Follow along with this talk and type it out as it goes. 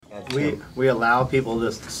We allow people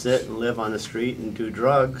to sit and live on the street and do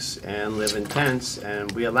drugs and live in tents, and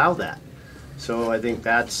we allow that. So I think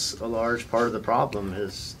that's a large part of the problem,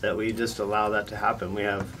 is that we just allow that to happen. We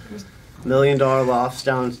have $1 million lofts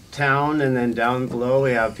downtown, and then down below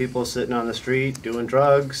we have people sitting on the street doing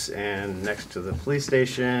drugs and next to the police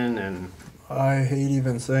station. And I hate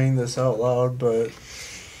even saying this out loud, but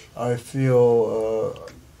I feel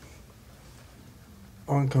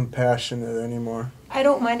uncompassionate anymore. I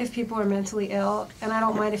don't mind if people are mentally ill, and I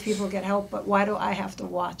don't mind if people get help, but why do I have to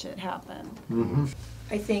watch it happen? Mm-hmm.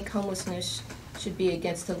 I think homelessness should be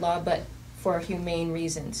against the law, but for humane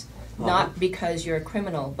reasons. Not because you're a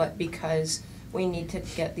criminal, but because we need to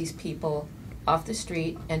get these people off the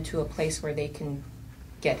street and to a place where they can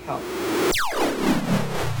get help.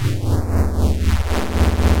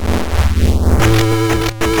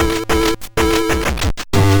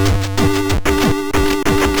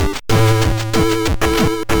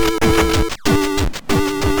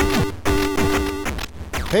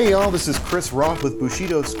 Hey y'all, this is Chris Roth with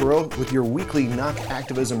Bushido Squirrel with your weekly Knock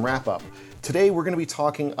Activism Wrap-Up. Today we're going to be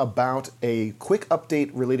talking about a quick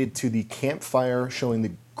update related to the Camp Fire showing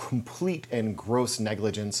the complete and gross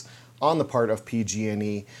negligence on the part of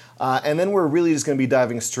PG&E. And then we're really just going to be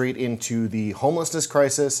diving straight into the homelessness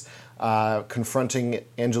crisis, confronting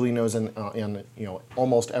Angelenos in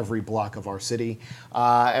almost every block of our city,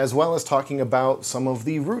 as well as talking about some of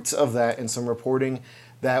the roots of that and some reporting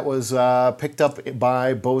that was picked up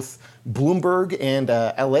by both Bloomberg and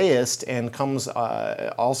LAist, and comes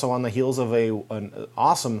also on the heels of an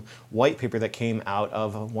awesome white paper that came out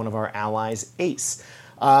of one of our allies, ACE.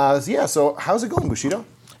 So how's it going, Bushido?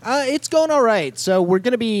 It's going all right. So we're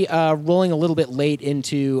going to be rolling a little bit late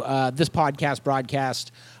into this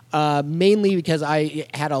broadcast, mainly because I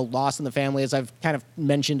had a loss in the family. As I've kind of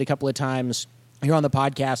mentioned a couple of times here on the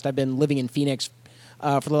podcast, I've been living in Phoenix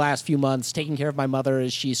for the last few months, taking care of my mother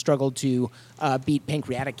as she struggled to beat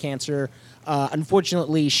pancreatic cancer.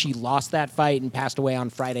 Unfortunately, she lost that fight and passed away on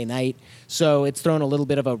Friday night, so it's thrown a little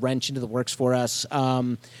bit of a wrench into the works for us.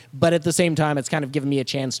 But at the same time, it's kind of given me a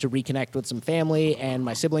chance to reconnect with some family, and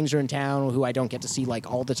my siblings are in town who I don't get to see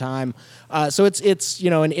like all the time. So it's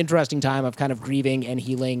an interesting time of kind of grieving and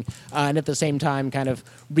healing, and at the same time kind of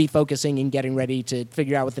refocusing and getting ready to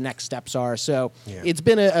figure out what the next steps are. So It's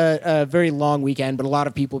been a very long weekend, but a lot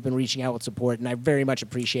of people have been reaching out with support, and I very much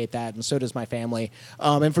appreciate that, and so does my family.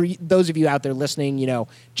 And for those of you out there listening,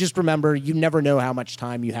 just remember, you never know how much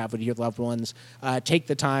time you have with your loved ones. Take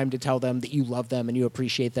the time to tell them that you love them and you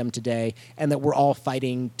appreciate them today, and that we're all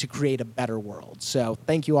fighting to create a better world. So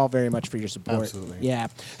thank you all very much for your support. Absolutely. Yeah.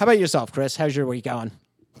 How about yourself, Chris? How's your week going?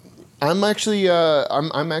 I'm actually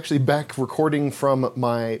I'm actually back recording from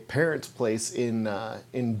my parents' place in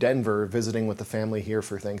Denver, visiting with the family here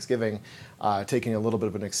for Thanksgiving, taking a little bit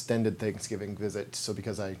of an extended Thanksgiving visit. So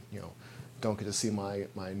because I don't get to see my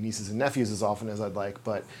nieces and nephews as often as I'd like,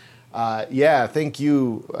 but thank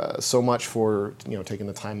you so much for taking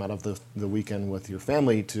the time out of the weekend with your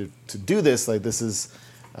family to do this. Like, this is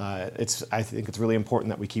I think it's really important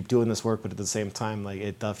that we keep doing this work, but at the same time, like,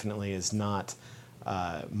 it definitely is not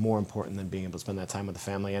more important than being able to spend that time with the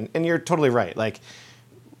family. And you're totally right. Like,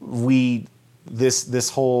 this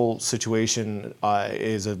whole situation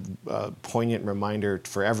is a poignant reminder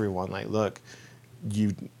for everyone. Like, look,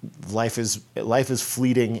 life is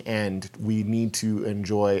fleeting, and we need to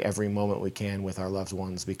enjoy every moment we can with our loved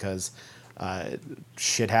ones, because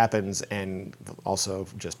shit happens, and also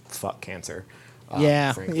just fuck cancer.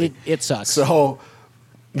 It sucks. So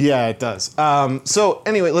yeah, it does. So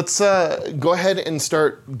anyway, let's go ahead and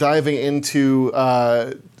start diving into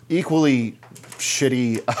equally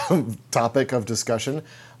shitty topic of discussion.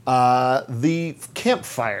 The Camp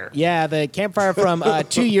Fire. Yeah, the Camp Fire from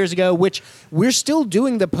 2 years ago, which we're still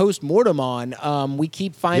doing the post-mortem on. We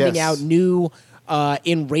keep finding out new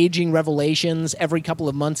enraging revelations every couple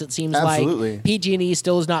of months, it seems. Absolutely. Like PG&E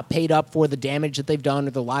still is not paid up for the damage that they've done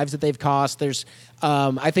or the lives that they've cost. There's,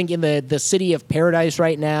 I think in the city of Paradise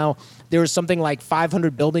right now, there's something like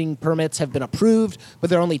 500 building permits have been approved, but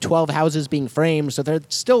there are only 12 houses being framed. So there's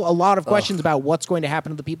still a lot of questions about what's going to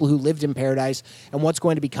happen to the people who lived in Paradise and what's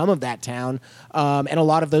going to become of that town. And a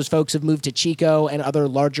lot of those folks have moved to Chico and other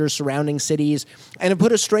larger surrounding cities, and have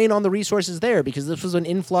put a strain on the resources there, because this was an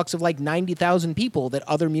influx of like 90,000 people that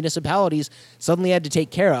other municipalities suddenly had to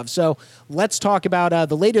take care of. So let's talk about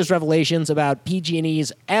the latest revelations about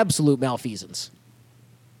PG&E's absolute malfeasance.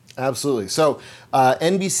 Absolutely. So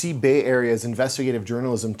NBC Bay Area's investigative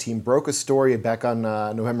journalism team broke a story back on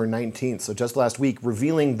November 19th, so just last week,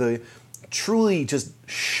 revealing the truly just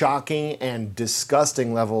shocking and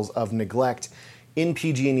disgusting levels of neglect in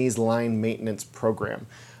PG&E's line maintenance program.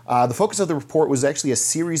 The focus of the report was actually a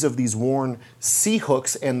series of these worn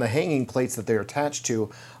C-hooks and the hanging plates that they're attached to,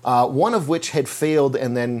 one of which had failed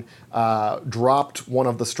and then dropped one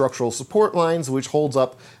of the structural support lines, which holds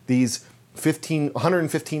up these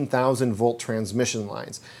 115,000 volt transmission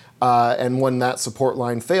lines. And when that support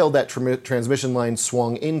line failed, that transmission line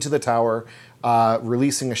swung into the tower,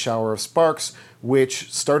 releasing a shower of sparks,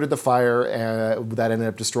 which started the fire that ended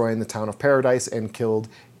up destroying the town of Paradise and killed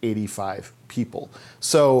 85 people.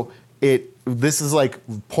 So this is like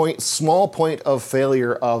small point of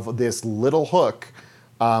failure of this little hook.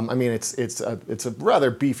 I mean, it's a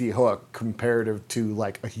rather beefy hook comparative to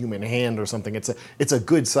like a human hand or something. It's a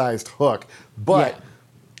good sized hook, but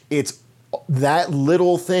it's that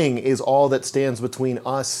little thing is all that stands between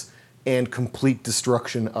us and complete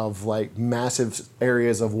destruction of like massive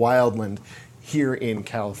areas of wildland here in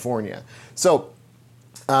California. So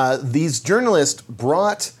these journalists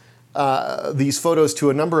brought these photos to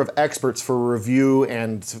a number of experts for review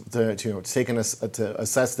and to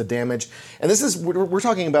assess the damage. And we're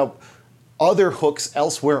talking about other hooks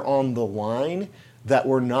elsewhere on the line that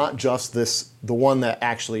were not just the one that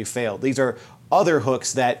actually failed. These are other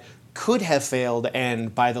hooks that could have failed,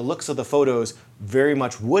 and by the looks of the photos, very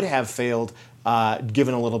much would have failed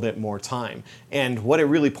given a little bit more time. And what it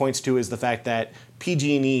really points to is the fact that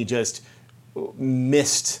PG&E just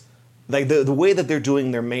missed, like the way that they're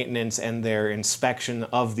doing their maintenance and their inspection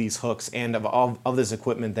of these hooks and of this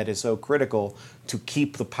equipment that is so critical to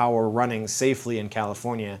keep the power running safely in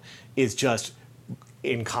California is just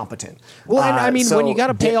incompetent. Well, and I mean, when you got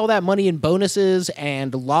to pay all that money in bonuses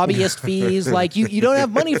and lobbyist fees, like you don't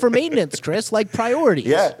have money for maintenance, Chris, like priorities.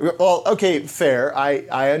 Yeah, well, okay, fair.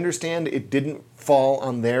 I understand it didn't fall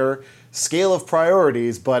on their scale of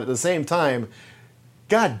priorities, but at the same time,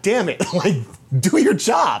 God damn it, like, do your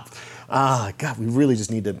job. God, we really just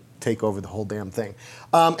need to take over the whole damn thing.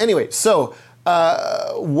 Anyway, so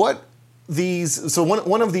one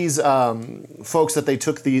of these folks that they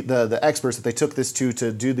took the experts that they took this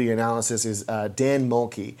to do the analysis is Dan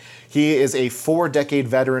Mulkey. He is a 4-decade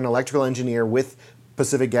veteran electrical engineer with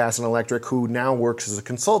Pacific Gas and Electric who now works as a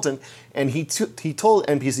consultant, and he told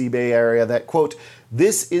NBC Bay Area that, quote,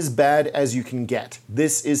 "This is bad as you can get.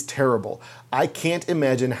 This is terrible. I can't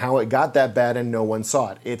imagine how it got that bad and no one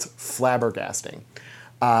saw it. It's flabbergasting."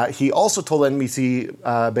 He also told NBC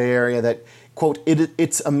Bay Area that, quote,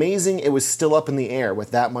 it's amazing it was still up in the air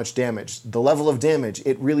with that much damage. The level of damage,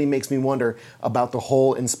 it really makes me wonder about the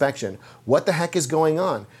whole inspection. What the heck is going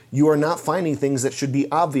on? You are not finding things that should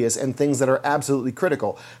be obvious and things that are absolutely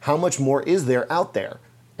critical. How much more is there out there?"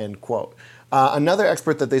 End quote. Another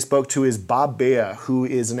expert that they spoke to is Bob Bea, who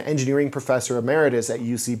is an engineering professor emeritus at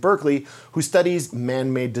UC Berkeley, who studies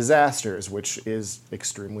man-made disasters, which is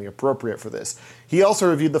extremely appropriate for this. He also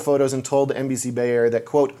reviewed the photos and told NBC Bay Area that,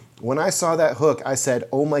 quote, "When I saw that hook, I said,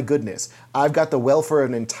 oh my goodness, I've got the welfare of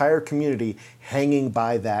an entire community hanging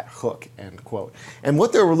by that hook," end quote. And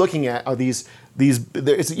what they were looking at are it's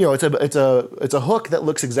a hook that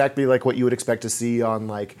looks exactly like what you would expect to see on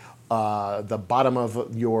like the bottom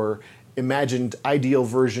of your imagined ideal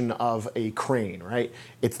version of a crane, right?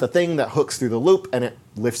 It's the thing that hooks through the loop and it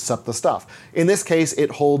lifts up the stuff. In this case,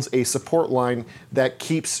 it holds a support line that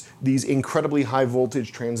keeps these incredibly high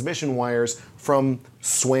voltage transmission wires from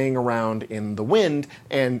swaying around in the wind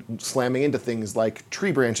and slamming into things like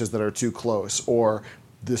tree branches that are too close, or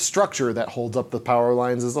the structure that holds up the power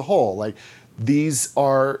lines as a whole. Like, these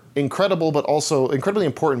are incredibly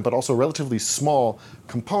important, but also relatively small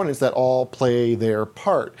components that all play their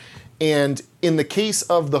part. And in the case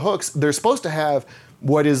of the hooks, they're supposed to have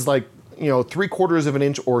what is like, 3/4 of an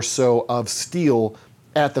inch or so of steel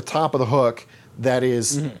at the top of the hook that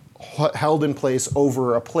is held in place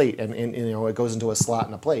over a plate, and it goes into a slot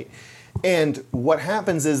in a plate. And what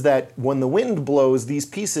happens is that when the wind blows, these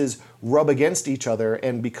pieces rub against each other,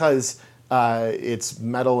 and because it's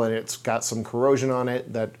metal and it's got some corrosion on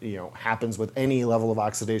it that happens with any level of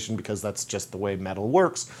oxidation, because that's just the way metal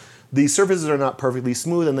works. These surfaces are not perfectly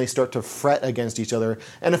smooth, and they start to fret against each other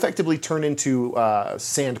and effectively turn into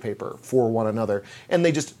sandpaper for one another. And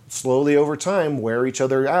they just slowly over time wear each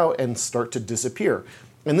other out and start to disappear.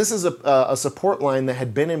 And this is a support line that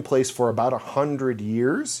had been in place for about 100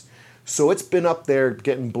 years. So it's been up there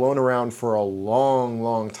getting blown around for a long,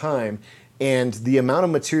 long time. And the amount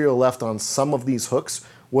of material left on some of these hooks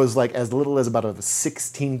was like as little as about a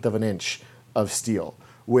 1/16 of an inch of steel,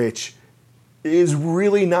 which is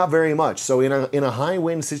really not very much. So in a high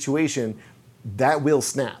wind situation, that will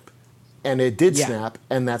snap. And it did snap,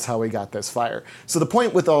 and that's how we got this fire. So the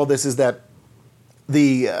point with all this is that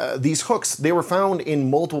these hooks, they were found in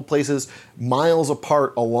multiple places miles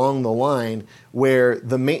apart along the line where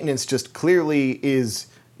the maintenance just clearly is,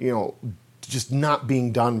 just not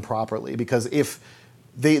being done properly. Because if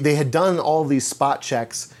they had done all these spot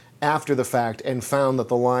checks after the fact and found that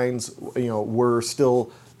the lines, were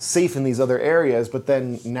still safe in these other areas, but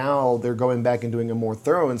then now they're going back and doing a more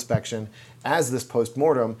thorough inspection as this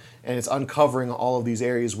post-mortem, and it's uncovering all of these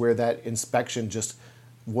areas where that inspection just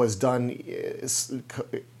was done.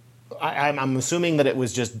 I'm assuming that it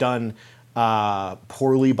was just done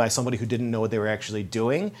poorly by somebody who didn't know what they were actually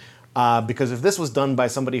doing. Because if this was done by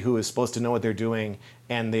somebody who is supposed to know what they're doing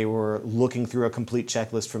and they were looking through a complete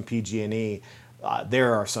checklist from PG&E,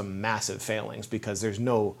 there are some massive failings, because there's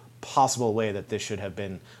no possible way that this should have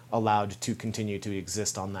been allowed to continue to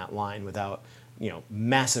exist on that line without,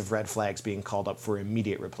 massive red flags being called up for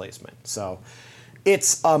immediate replacement. So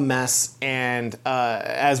it's a mess, and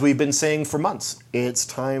as we've been saying for months, it's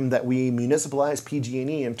time that we municipalize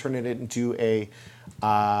PG&E and turn it into a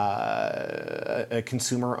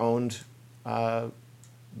consumer-owned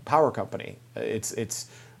power company.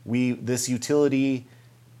 This utility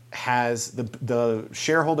has the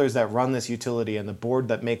shareholders that run this utility and the board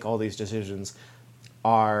that make all these decisions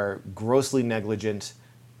are grossly negligent,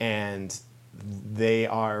 and they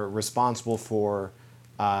are responsible for,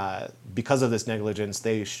 because of this negligence,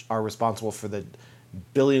 they are responsible for the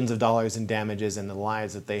billions of dollars in damages and the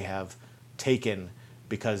lives that they have taken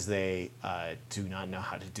because they do not know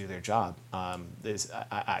how to do their job. I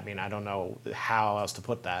don't know how else to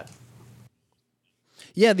put that.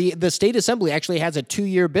 Yeah, the state assembly actually has a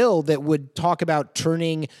 2-year bill that would talk about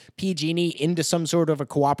turning PG&E into some sort of a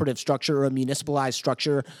cooperative structure or a municipalized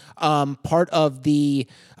structure. Part of the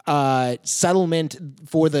settlement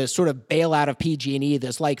for the sort of bailout of PG&E,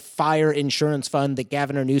 this like fire insurance fund that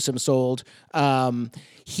Gavin Newsom sold,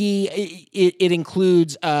 it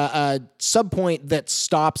includes a subpoint that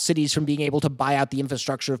stops cities from being able to buy out the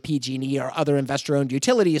infrastructure of PG&E or other investor-owned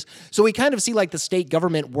utilities. So we kind of see like the state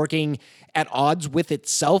government working at odds with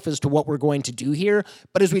itself as to what we're going to do here.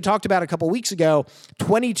 But as we talked about a couple weeks ago,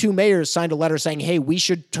 22 mayors signed a letter saying, hey, we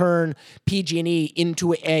should turn PG&E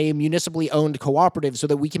into a municipally owned cooperative so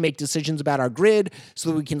that we can make decisions about our grid, so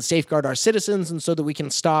that we can safeguard our citizens, and so that we can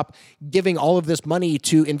stop giving all of this money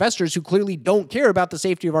to investors who clearly don't care about the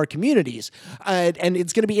safety of our communities. And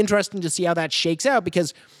it's going to be interesting to see how that shakes out,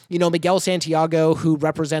 because Miguel Santiago, who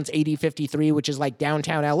represents AD 53, which is like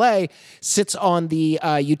downtown LA, sits on the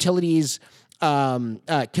utilities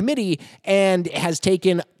committee and has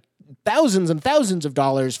taken thousands and thousands of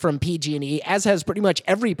dollars from PG&E, as has pretty much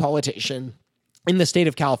every politician in the state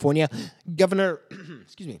of California. Governor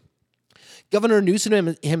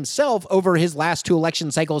Newsom himself, over his last 2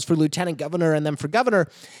 election cycles for lieutenant governor and then for governor,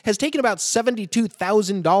 has taken about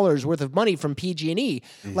 $72,000 worth of money from PG&E.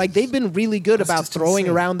 Like, they've been really good about throwing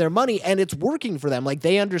around their money, and it's working for them. Like,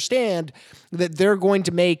 they understand that they're going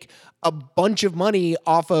to make a bunch of money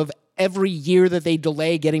off of every year that they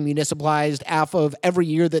delay getting municipalized, off of every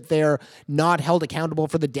year that they're not held accountable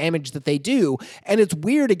for the damage that they do. And it's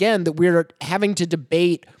weird, again, that we're having to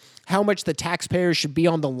debate how much the taxpayers should be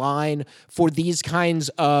on the line for these kinds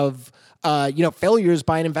of, failures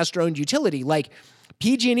by an investor-owned utility. Like,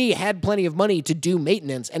 PG&E had plenty of money to do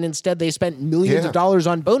maintenance, and instead they spent millions of dollars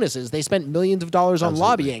on bonuses. They spent millions of dollars on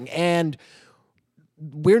lobbying, and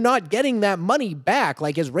we're not getting that money back.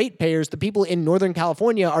 Like, as ratepayers, the people in Northern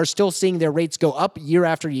California are still seeing their rates go up year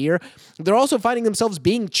after year. They're also finding themselves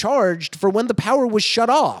being charged for when the power was shut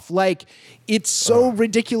off. Like, it's so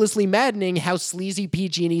ridiculously maddening how sleazy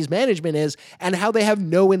PG&E's management is and how they have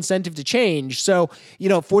no incentive to change. So,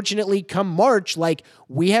 fortunately, come March, like,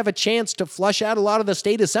 we have a chance to flush out a lot of the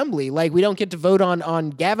state assembly. Like, we don't get to vote on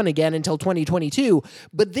Gavin again until 2022.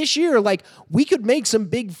 But this year, like, we could make some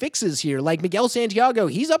big fixes here. Like, Miguel Santiago,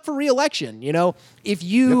 he's up for re-election. If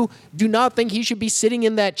you do not think he should be sitting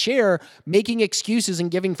in that chair making excuses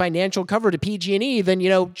and giving financial cover to PG&E, then,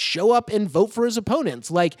 show up and vote for his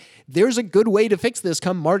opponents. Like, there's a good way to fix this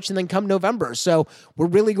come March and then come November. So we're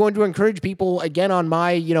really going to encourage people again on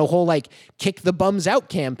my, whole like kick the bums out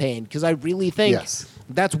campaign, because I really think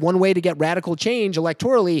that's one way to get radical change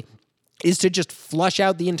electorally, is to just flush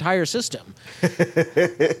out the entire system.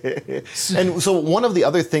 And so one of the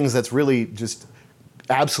other things that's really just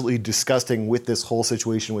absolutely disgusting with this whole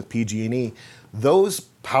situation with PG&E, those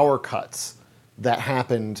power cuts that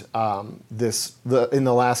happened in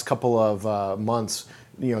the last couple of months,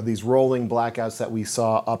 these rolling blackouts that we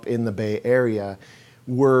saw up in the Bay Area,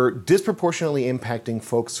 were disproportionately impacting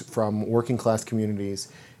folks from working class communities.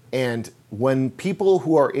 And when people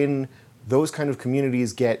who are in those kind of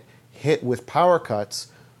communities get hit with power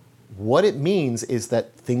cuts, what it means is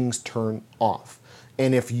that things turn off.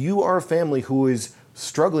 And if you are a family who is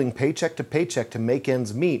struggling paycheck to paycheck to make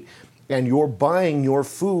ends meet, and you're buying your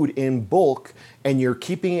food in bulk and you're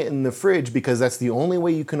keeping it in the fridge because that's the only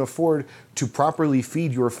way you can afford to properly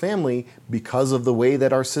feed your family because of the way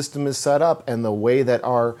that our system is set up and the way that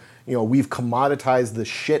we've commoditized the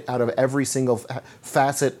shit out of every single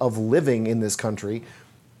facet of living in this country,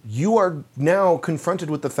 you are now confronted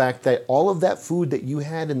with the fact that all of that food that you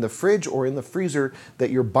had in the fridge or in the freezer that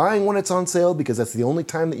you're buying when it's on sale because that's the only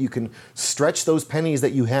time that you can stretch those pennies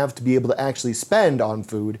that you have to be able to actually spend on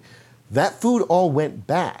food, that food all went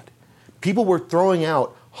bad. People were throwing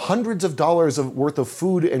out hundreds of dollars worth of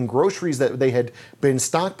food and groceries that they had been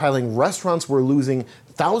stockpiling. Restaurants were losing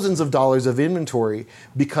thousands of dollars of inventory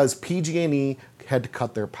because PG&E had to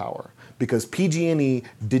cut their power, because PG&E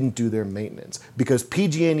didn't do their maintenance, because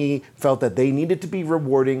PG&E felt that they needed to be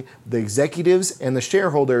rewarding the executives and the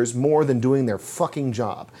shareholders more than doing their fucking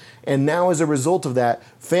job. And now as a result of that,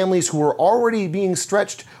 families who were already being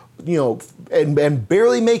stretched and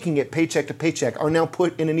barely making it paycheck to paycheck are now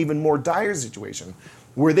put in an even more dire situation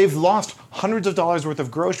where they've lost hundreds of dollars worth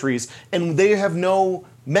of groceries and they have no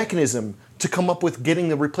mechanism to come up with getting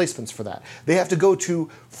the replacements for that. They have to go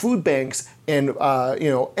to food banks and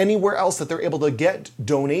anywhere else that they're able to get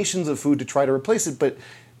donations of food to try to replace it. But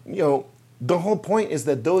the whole point is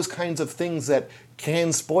that those kinds of things that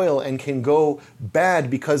can spoil and can go bad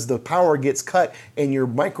because the power gets cut and your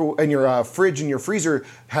fridge and your freezer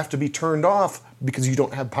have to be turned off because you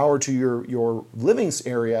don't have power to your living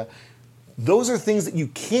area. Those are things that you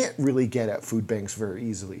can't really get at food banks very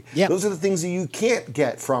easily. Yep. Those are the things that you can't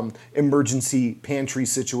get from emergency pantry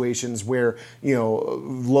situations where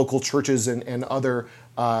local churches and other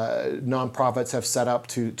nonprofits have set up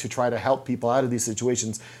to try to help people out of these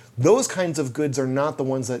situations. Those kinds of goods are not the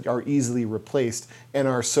ones that are easily replaced and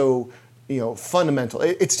are so fundamental.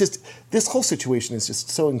 It's just, this whole situation is just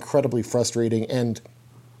so incredibly frustrating, and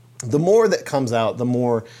the more that comes out, the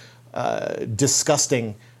more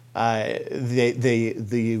disgusting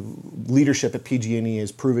the leadership at PG&E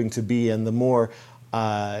is proving to be, and the more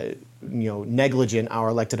negligent our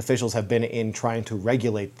elected officials have been in trying to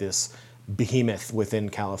regulate this behemoth within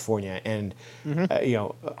California. And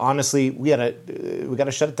honestly, we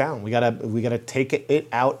gotta shut it down. We gotta take it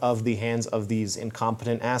out of the hands of these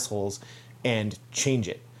incompetent assholes and change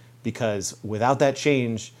it, because without that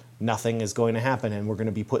change, nothing is going to happen, and we're going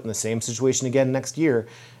to be put in the same situation again next year.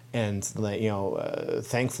 And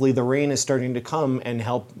thankfully the rain is starting to come and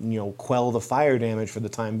help quell the fire damage for the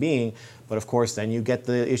time being. But of course, then you get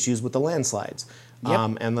the issues with the landslides.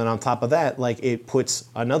 Yep. And then on top of that, it puts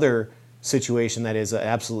another situation that is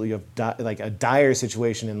absolutely a dire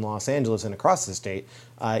situation in Los Angeles and across the state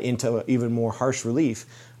into even more harsh relief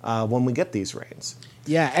when we get these rains.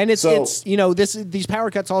 Yeah, and it's these power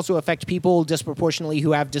cuts also affect people disproportionately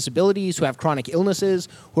who have disabilities, who have chronic illnesses,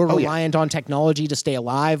 who are reliant on technology to stay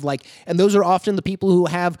alive. And those are often the people who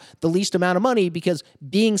have the least amount of money, because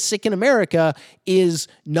being sick in America is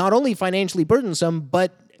not only financially burdensome,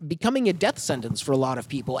 but becoming a death sentence for a lot of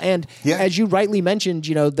people. And as you rightly mentioned,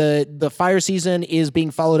 the fire season is being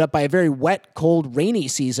followed up by a very wet, cold, rainy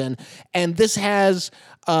season, and this has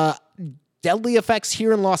deadly effects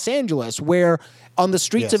here in Los Angeles, where on the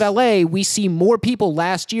streets of LA, we see more people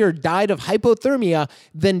last year died of hypothermia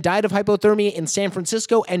than died of hypothermia in San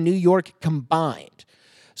Francisco and New York combined.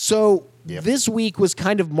 So this week was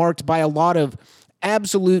kind of marked by a lot of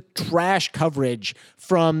absolute trash coverage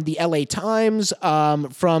from the LA Times,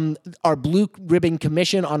 from our Blue Ribbon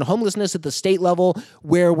Commission on Homelessness at the state level,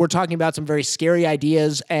 where we're talking about some very scary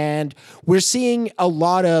ideas, and we're seeing a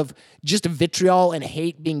lot of just vitriol and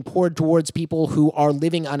hate being poured towards people who are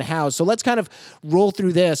living unhoused. So let's kind of roll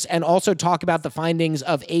through this and also talk about the findings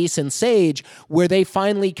of ACE and SAGE, where they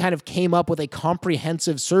finally kind of came up with a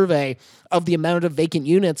comprehensive survey of the amount of vacant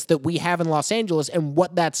units that we have in Los Angeles and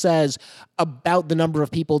what that says about the number of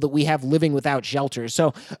people that we have living without shelters.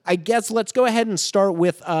 So I guess let's go ahead and start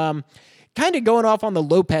with kind of going off on the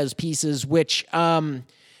Lopez pieces, which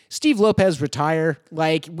Steve Lopez retire.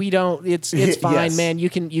 It's fine, man. You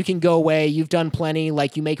can go away. You've done plenty.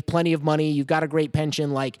 You make plenty of money. You've got a great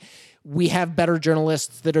pension. We have better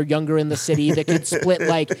journalists that are younger in the city that could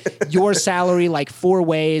split your salary 4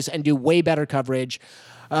 ways and do way better coverage.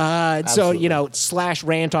 So, slash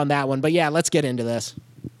rant on that one. But yeah, let's get into this.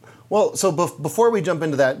 Well, so before we jump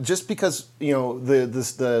into that, just because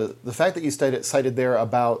the fact that you cited there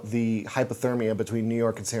about the hypothermia between New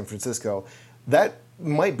York and San Francisco, that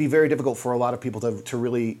might be very difficult for a lot of people to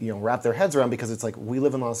really wrap their heads around, because it's like, we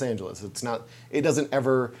live in Los Angeles. It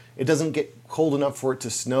doesn't get cold enough for it to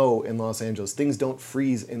snow in Los Angeles. Things don't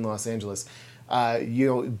freeze in Los Angeles.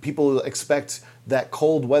 People expect that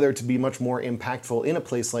cold weather to be much more impactful in a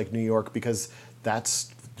place like New York, because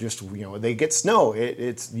that's just, they get snow.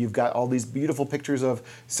 You've got all these beautiful pictures of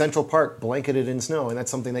Central Park blanketed in snow, and that's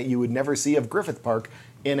something that you would never see of Griffith Park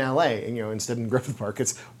in LA. And instead in Griffith Park,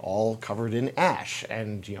 it's all covered in ash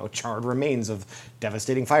and charred remains of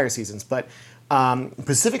devastating fire seasons. But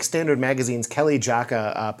Pacific Standard Magazine's Kelly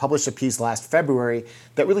Jaka published a piece last February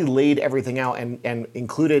that really laid everything out and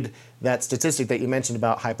included that statistic that you mentioned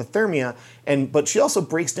about hypothermia. But she also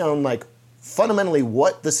breaks down fundamentally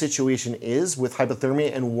what the situation is with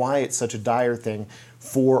hypothermia and why it's such a dire thing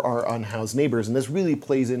for our unhoused neighbors. And this really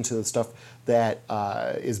plays into the stuff that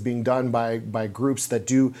is being done by groups that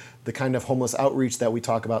do the kind of homeless outreach that we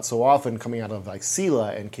talk about so often, coming out of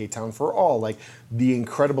CELA and K-Town for All. The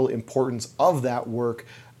incredible importance of that work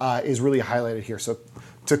is really highlighted here. So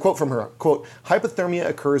to quote from her, quote, "Hypothermia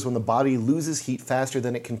occurs when the body loses heat faster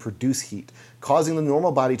than it can produce heat, causing the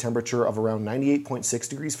normal body temperature of around 98.6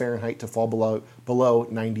 degrees Fahrenheit to fall below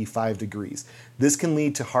 95 degrees. This can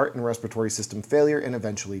lead to heart and respiratory system failure and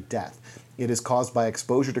eventually death. It is caused by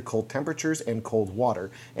exposure to cold temperatures and cold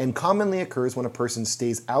water, and commonly occurs when a person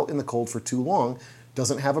stays out in the cold for too long,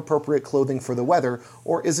 doesn't have appropriate clothing for the weather,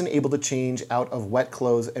 or isn't able to change out of wet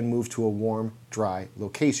clothes and move to a warm, dry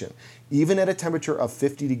location. Even at a temperature of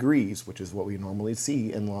 50 degrees, which is what we normally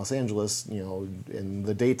see in Los Angeles, in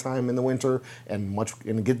the daytime in the winter, and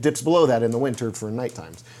it dips below that in the winter for night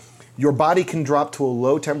times. Your body can drop to a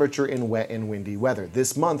low temperature in wet and windy weather.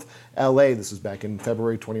 This month, LA, this was back in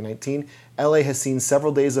February 2019, LA has seen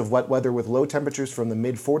several days of wet weather with low temperatures from the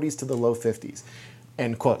mid-40s to the low 50s.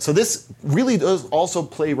 End quote. So this really does also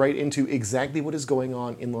play right into exactly what is going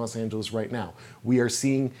on in Los Angeles right now. We are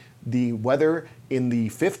seeing the weather in the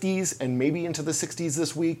 50s and maybe into the 60s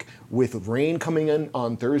this week, with rain coming in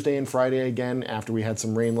on Thursday and Friday again after we had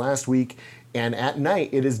some rain last week. And at night,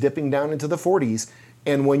 it is dipping down into the 40s.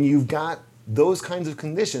 And when you've got those kinds of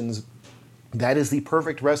conditions, that is the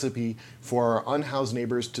perfect recipe for our unhoused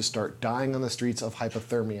neighbors to start dying on the streets of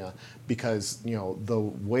hypothermia, because the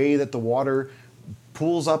way that the water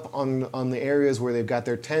pools up on the areas where they've got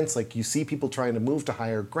their tents, you see people trying to move to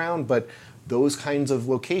higher ground, but those kinds of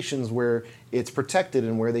locations where it's protected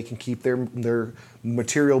and where they can keep their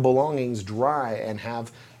material belongings dry and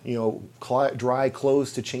have dry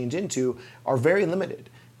clothes to change into are very limited.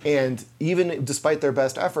 And even despite their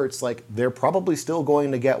best efforts, they're probably still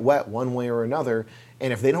going to get wet one way or another.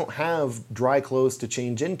 And if they don't have dry clothes to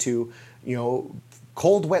change into,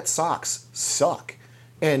 cold, wet socks suck.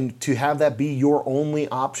 And to have that be your only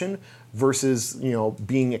option versus,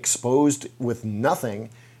 being exposed with nothing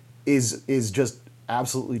is just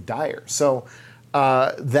absolutely dire. So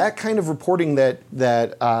that kind of reporting that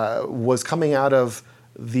was coming out of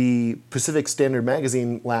the Pacific Standard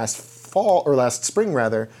Magazine last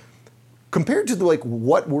spring, compared to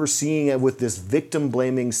what we're seeing with this victim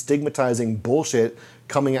blaming, stigmatizing bullshit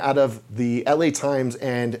coming out of the LA Times,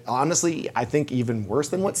 and honestly, I think even worse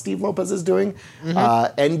than what Steve Lopez is doing,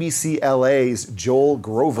 NBC LA's Joel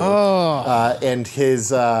Grover and his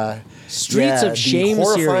Streets of Shame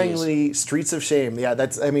series. Streets of Shame. Yeah,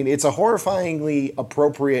 it's a horrifyingly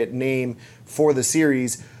appropriate name for the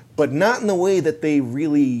series, but not in the way that they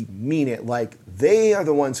really mean it. They are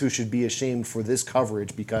the ones who should be ashamed for this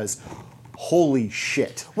coverage, because holy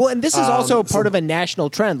shit. Well, and this is also part of a national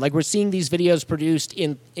trend. We're seeing these videos produced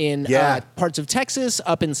in parts of Texas,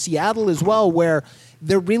 up in Seattle as well, where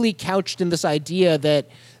they're really couched in this idea that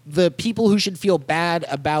the people who should feel bad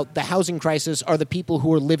about the housing crisis are the people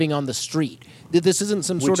who are living on the street. This isn't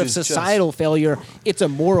some sort of societal failure. It's a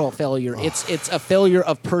moral failure. It's a failure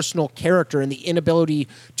of personal character and the inability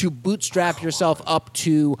to bootstrap yourself up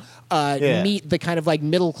to meet the kind of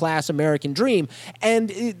middle-class American dream.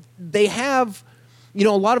 And they have... a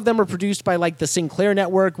lot of them are produced by the Sinclair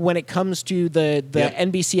Network. When it comes to the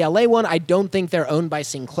NBC LA one, I don't think they're owned by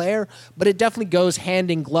Sinclair, but it definitely goes hand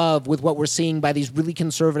in glove with what we're seeing by these really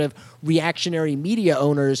conservative reactionary media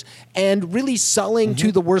owners, and really sulling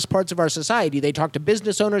to the worst parts of our society. They talk to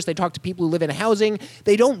business owners, they talk to people who live in housing.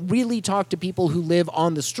 They don't really talk to people who live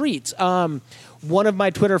on the streets. One of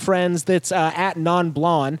my Twitter friends that's at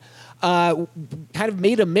Non-Blonde, kind of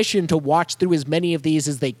made a mission to watch through as many of these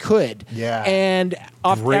as they could. Yeah. And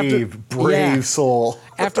Brave soul.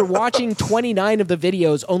 After watching 29 of the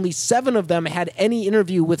videos, only 7 of them had any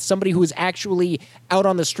interview with somebody who was actually out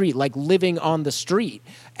on the street, like living on the street.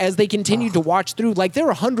 As they continued to watch through, like there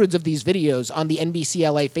are hundreds of these videos on the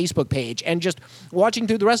NBCLA Facebook page, and just watching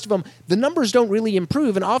through the rest of them, the numbers don't really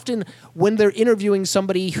improve. And often when they're interviewing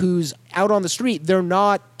somebody who's out on the street, they're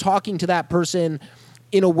not talking to that person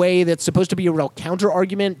in a way that's supposed to be a real counter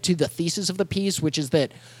argument to the thesis of the piece, which is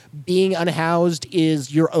that being unhoused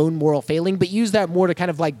is your own moral failing, but use that more to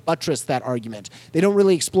kind of like buttress that argument. They don't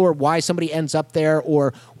really explore why somebody ends up there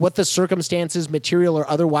or what the circumstances, material or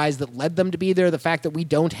otherwise, that led them to be there. The fact that we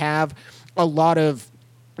don't have a lot of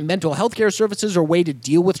mental health care services or way to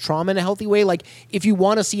deal with trauma in a healthy way. Like if you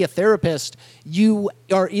want to see a therapist, you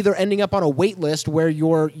are either ending up on a wait list where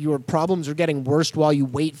your problems are getting worse while you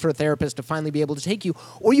wait for a therapist to finally be able to take you,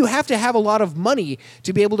 or you have to have a lot of money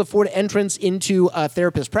to be able to afford entrance into a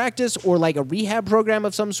therapist practice or like a rehab program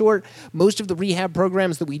of some sort. Most of the rehab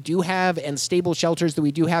programs that we do have and stable shelters that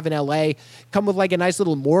we do have in LA come with like a nice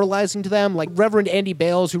little moralizing to them. Like Reverend Andy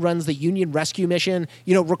Bales, who runs the Union Rescue Mission,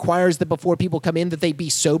 requires that before people come in that they be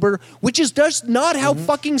sober, which is just not how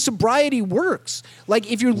fucking sobriety works. Like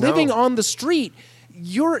if you're living on the street,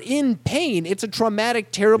 you're in pain. It's a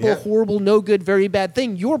traumatic, terrible, horrible, no good, very bad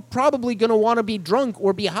thing. You're probably going to want to be drunk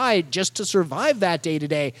or be high just to survive that day to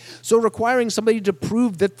day. So requiring somebody to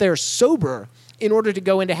prove that they're sober in order to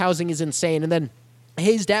go into housing is insane. And then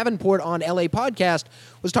Hayes Davenport on LA Podcast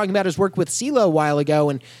was talking about his work with CeeLo a while ago,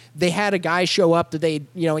 and they had a guy show up that they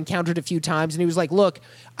encountered a few times, and he was like, look,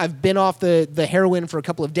 I've been off the heroin for a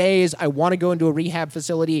couple of days. I want to go into a rehab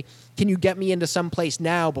facility. Can you get me into some place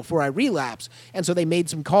now before I relapse? And so they made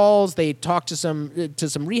some calls. They talked to some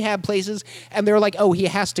rehab places, and they were like, oh, he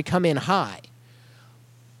has to come in high.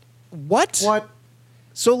 What?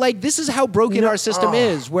 So, like, this is how broken our system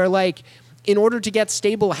is, where, like, in order to get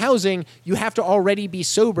stable housing, you have to already be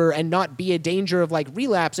sober and not be a danger of like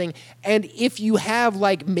relapsing. And if you have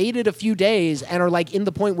like made it a few days and are like in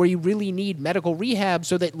the point where you really need medical rehab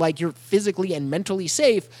so that like you're physically and mentally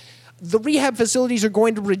safe, the rehab facilities are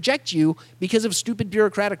going to reject you because of stupid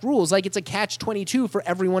bureaucratic rules. Like it's a catch-22 for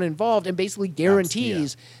everyone involved and basically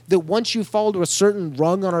guarantees that once you fall to a certain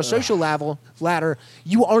rung on our social ladder,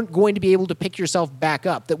 you aren't going to be able to pick yourself back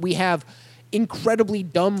up. That we have incredibly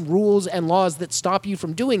dumb rules and laws that stop you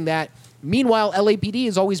from doing that. Meanwhile, LAPD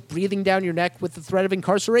is always breathing down your neck with the threat of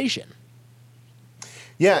incarceration.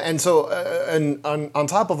 Yeah, and so and on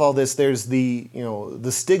top of all this, there's the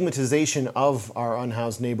the stigmatization of our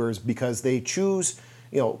unhoused neighbors because they choose,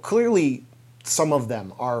 clearly some of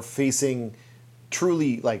them are facing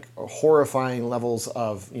truly like horrifying levels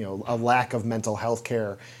of a lack of mental health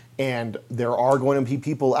care, and there are going to be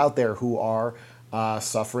people out there who are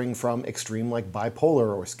suffering from extreme like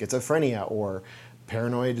bipolar or schizophrenia or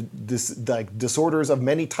paranoid disorders of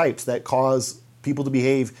many types that cause people to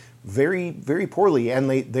behave very, very poorly,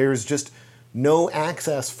 and there's just no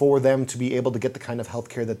access for them to be able to get the kind of health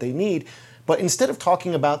care that they need. But instead of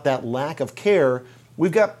talking about that lack of care,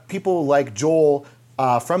 we've got people like Joel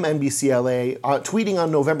from NBCLA tweeting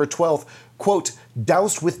on November 12th, quote,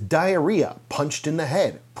 doused with diarrhea, punched in the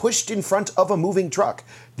head, pushed in front of a moving truck.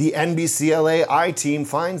 The NBCLA I-team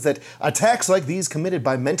finds that attacks like these committed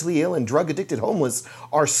by mentally ill and drug-addicted homeless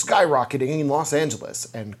are skyrocketing in Los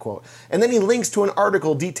Angeles, end quote. And then he links to an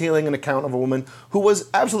article detailing an account of a woman who was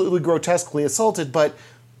absolutely grotesquely assaulted, but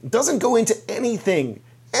doesn't go into anything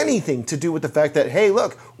to do with the fact that, hey,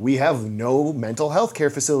 look, we have no mental health care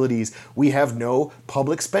facilities. We have no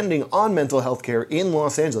public spending on mental health care in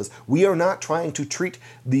Los Angeles. We are not trying to treat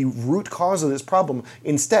the root cause of this problem.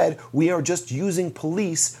 Instead, we are just using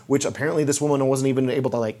police, which apparently this woman wasn't even able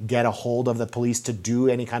to like get a hold of the police to do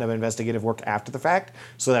any kind of investigative work after the fact.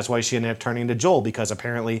 So that's why she ended up turning to Joel, because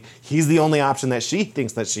apparently he's the only option that she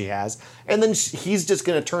thinks that she has. And then he's just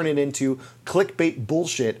going to turn it into clickbait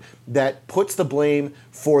bullshit that puts the blame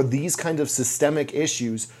for these kinds of systemic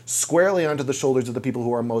issues squarely onto the shoulders of the people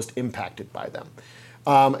who are most impacted by them.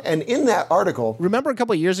 And in that article... Remember a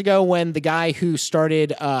couple of years ago when the guy who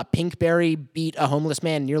started Pinkberry beat a homeless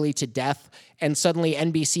man nearly to death, and suddenly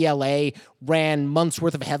NBCLA ran months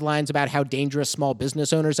worth of headlines about how dangerous small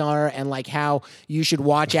business owners are and like how you should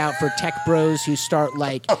watch out for tech bros who start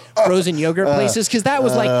like frozen yogurt places? Because that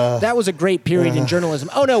was a great period in journalism.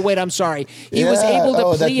 Oh no, wait, I'm sorry. He was able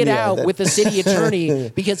to plea it out with the city attorney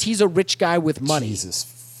because he's a rich guy with money. Jesus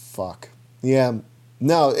fuck. Yeah.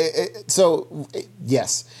 No,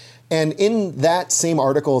 yes. And in that same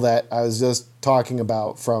article that I was just talking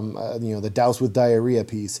about from, the Douse with Diarrhea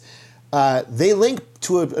piece, they link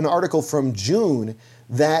to an article from June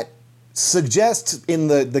that suggests, in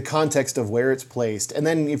the context of where it's placed, and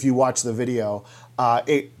then if you watch the video,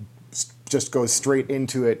 it just goes straight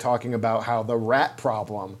into it, talking about how the rat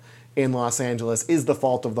problem in Los Angeles is the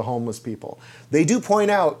fault of the homeless people. They do point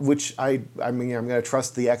out, which I mean, I'm going to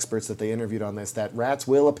trust the experts that they interviewed on this, that rats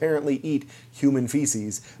will apparently eat human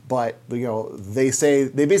feces, but they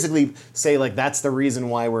basically say like that's the reason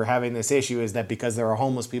why we're having this issue, is that because there are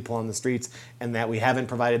homeless people on the streets and that we haven't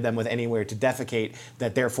provided them with anywhere to defecate,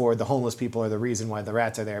 that therefore the homeless people are the reason why the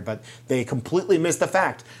rats are there. But they completely miss the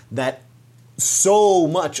fact that so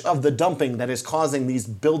much of the dumping that is causing these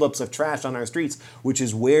buildups of trash on our streets, which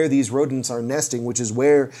is where these rodents are nesting, which is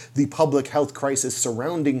where the public health crisis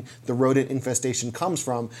surrounding the rodent infestation comes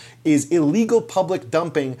from, is illegal public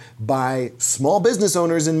dumping by small business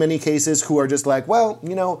owners in many cases, who are just like, well,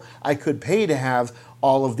 I could pay to have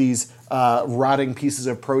all of these rotting pieces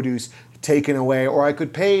of produce taken away, or I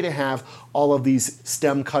could pay to have all of these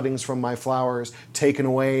stem cuttings from my flowers taken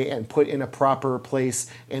away and put in a proper place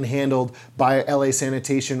and handled by LA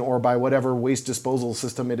Sanitation or by whatever waste disposal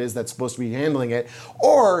system it is that's supposed to be handling it.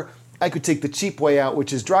 Or I could take the cheap way out,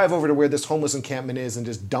 which is drive over to where this homeless encampment is and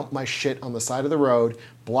just dump my shit on the side of the road,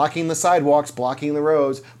 blocking the sidewalks, blocking the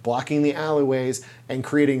roads, blocking the alleyways, and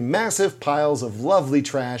creating massive piles of lovely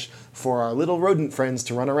trash for our little rodent friends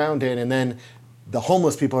to run around in. And then the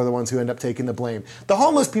homeless people are the ones who end up taking the blame. The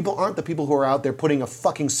homeless people aren't the people who are out there putting a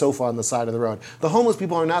fucking sofa on the side of the road. The homeless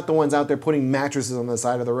people are not the ones out there putting mattresses on the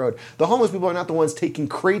side of the road. The homeless people are not the ones taking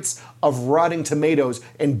crates of rotting tomatoes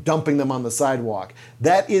and dumping them on the sidewalk.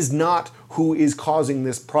 That is not who is causing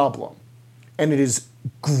this problem. And it is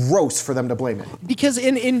gross for them to blame it. Because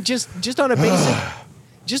in just on a basic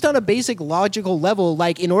just on a basic logical level,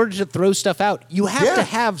 like in order to throw stuff out, you have to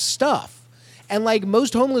have stuff. And like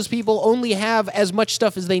most homeless people only have as much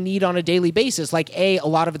stuff as they need on a daily basis. Like A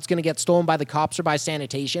lot of it's going to get stolen by the cops or by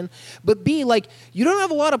sanitation. But B, like you don't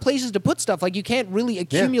have a lot of places to put stuff. Like you can't really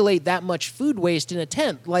accumulate that much food waste in a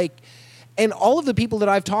tent. Like, and all of the people that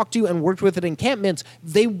I've talked to and worked with at encampments,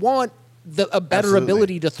 they want a better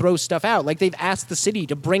ability to throw stuff out. Like they've asked the city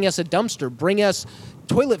to bring us a dumpster, bring us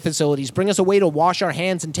toilet facilities, bring us a way to wash our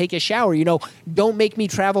hands and take a shower. Don't make me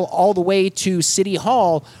travel all the way to City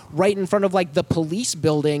Hall right in front of like the police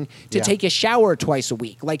building to take a shower twice a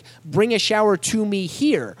week. Like bring a shower to me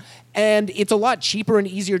here. And it's a lot cheaper and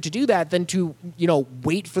easier to do that than to,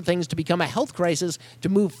 wait for things to become a health crisis to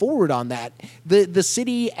move forward on that. The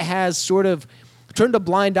city has sort of turned a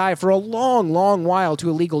blind eye for a long, long while to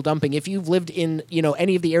illegal dumping. If you've lived in,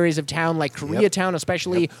 any of the areas of town, like Koreatown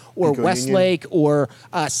especially, or Westlake, or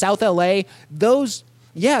South LA, those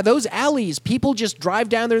alleys, people just drive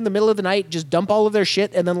down there in the middle of the night, just dump all of their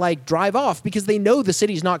shit, and then like drive off because they know the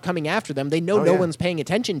city's not coming after them. They know no one's paying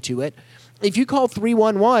attention to it. If you call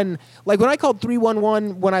 311, like when I called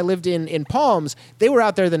 311 when I lived in Palms, they were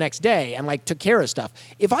out there the next day and like took care of stuff.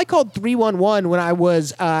 If I called 311 when I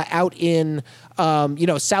was out in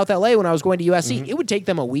South LA when I was going to USC, it would take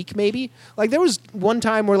them a week maybe. Like there was one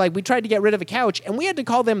time where like we tried to get rid of a couch and we had to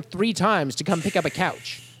call them 3 times to come pick up a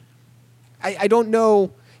couch. I don't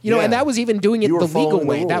know. And that was even doing it the legal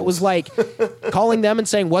way. That was like calling them and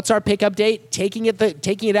saying, "What's our pickup date?" Taking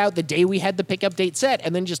it out the day we had the pickup date set,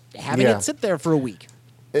 and then just having it sit there for a week.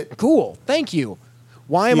 Cool, thank you.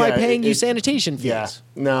 Why am I paying you sanitation fees? Yeah,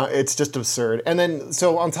 no, it's just absurd. And then,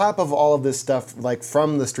 so on top of all of this stuff, like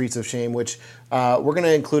from the Streets of Shame, which we're going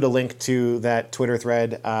to include a link to that Twitter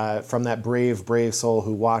thread from that brave soul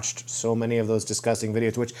who watched so many of those disgusting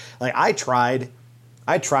videos. Which, like, I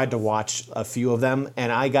tried to watch a few of them,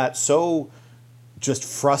 and I got so just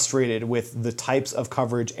frustrated with the types of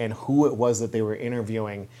coverage and who it was that they were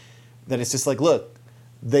interviewing that it's just like, look,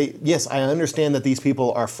 I understand that these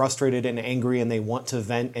people are frustrated and angry and they want to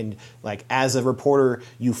vent, and like as a reporter,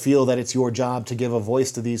 you feel that it's your job to give a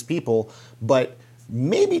voice to these people, but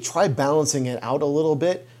maybe try balancing it out a little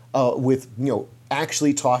bit with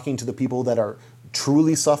actually talking to the people that are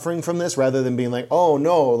truly suffering from this, rather than being like, oh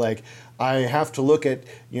no, like I have to look at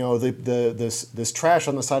this trash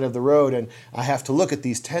on the side of the road, and I have to look at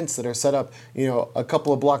these tents that are set up a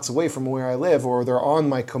couple of blocks away from where I live, or they're on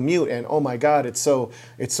my commute, and oh my God, it's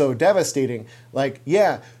so devastating. Like,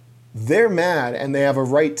 yeah, they're mad and they have a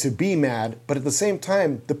right to be mad, but at the same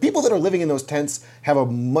time, the people that are living in those tents have a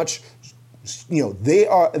much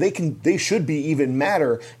they should be even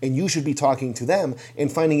madder, and you should be talking to them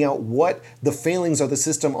and finding out what the failings of the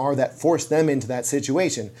system are that force them into that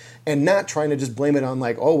situation, and not trying to just blame it on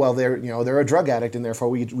like, oh well, they're a drug addict and therefore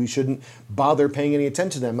we shouldn't bother paying any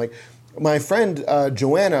attention to them. Like, my friend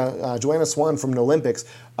Joanna Swan from Olympics,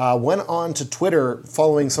 went on to Twitter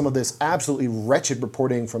following some of this absolutely wretched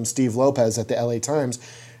reporting from Steve Lopez at the LA Times.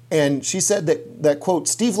 And she said that quote,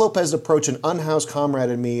 Steve Lopez approached an unhoused comrade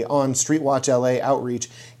and me on Streetwatch LA outreach,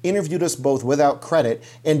 interviewed us both without credit,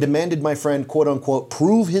 and demanded my friend, quote unquote,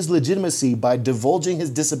 prove his legitimacy by divulging his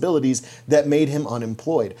disabilities that made him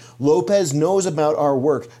unemployed. Lopez knows about our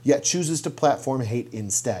work, yet chooses to platform hate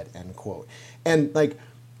instead, end quote. And like,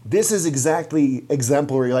 this is exactly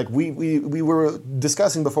exemplary. Like we were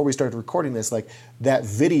discussing before we started recording this, like that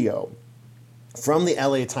video from the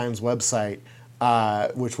LA Times website,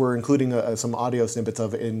 which we're including some audio snippets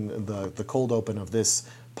of in the cold open of this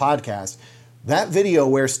podcast. That video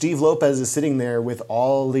where Steve Lopez is sitting there with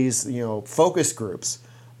all these, focus groups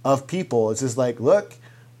of people, it's just like, look,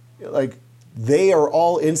 like they are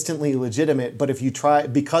all instantly legitimate, but if you try,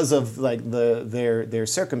 because of like their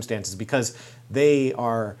circumstances, because they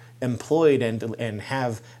are employed and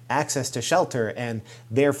have access to shelter, and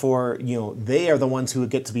therefore, they are the ones who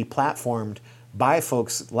get to be platformed by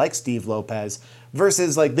folks like Steve Lopez,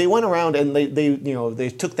 versus like they went around and they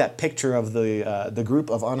took that picture of the group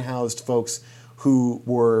of unhoused folks who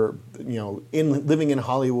were living in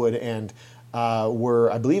Hollywood and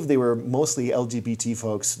I believe they were mostly LGBT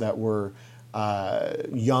folks that were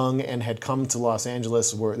young and had come to Los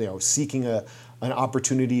Angeles, were seeking an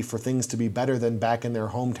opportunity for things to be better than back in their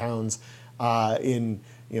hometowns in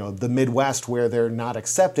the Midwest, where they're not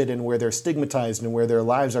accepted and where they're stigmatized and where their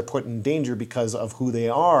lives are put in danger because of who they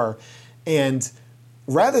are. And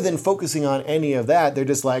rather than focusing on any of that, they're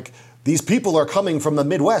just like, these people are coming from the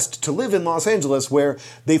Midwest to live in Los Angeles, where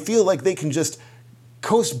they feel like they can just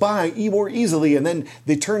coast by more easily, and then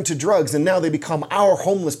they turn to drugs, and now they become our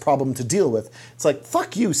homeless problem to deal with. It's like,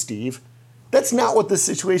 fuck you, Steve. That's not what this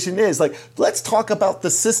situation is. Like, let's talk about the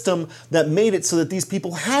system that made it so that these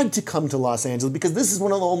people had to come to Los Angeles, because this is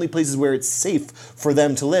one of the only places where it's safe for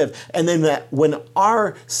them to live. And then that when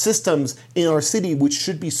our systems in our city, which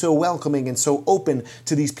should be so welcoming and so open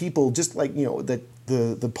to these people, just like,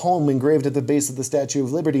 the poem engraved at the base of the Statue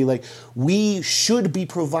of Liberty, like, we should be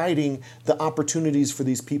providing the opportunities for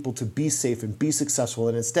these people to be safe and be successful.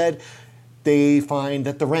 And instead, they find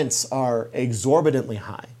that the rents are exorbitantly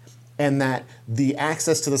high, and that the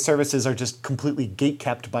access to the services are just completely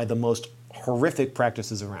gatekept by the most horrific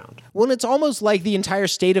practices around. Well, it's almost like the entire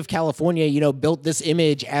state of California, built this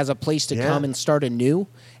image as a place to come and start anew,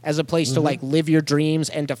 as a place to like live your dreams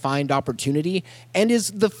and to find opportunity, and is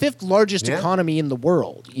the 5th largest economy in the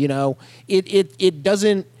world. It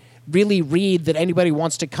doesn't really read that anybody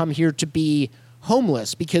wants to come here to be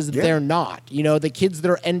homeless, because they're not. The kids that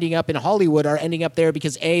are ending up in Hollywood are ending up there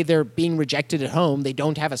because A, they're being rejected at home. They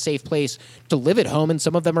don't have a safe place to live at home, and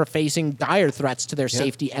some of them are facing dire threats to their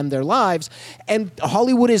safety and their lives. And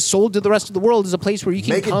Hollywood is sold to the rest of the world as a place where you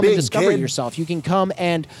can come and discover yourself. You can come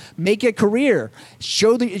and make a career,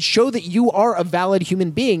 show that you are a valid human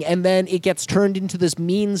being, and then it gets turned into this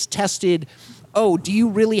means-tested, oh, do you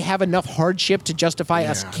really have enough hardship to justify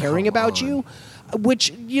us caring about you?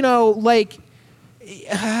 Which,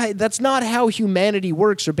 that's not how humanity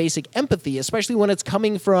works, or basic empathy, especially when it's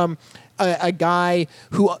coming from a guy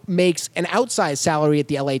who makes an outsized salary at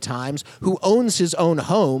the LA Times, who owns his own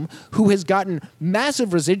home, who has gotten massive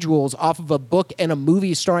residuals off of a book and a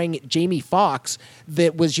movie starring Jamie Foxx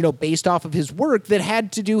that was, based off of his work, that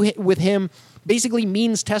had to do with him basically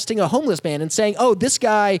means testing a homeless man and saying, oh, this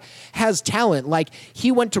guy has talent. Like,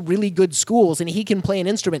 he went to really good schools and he can play an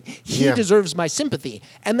instrument. He deserves my sympathy.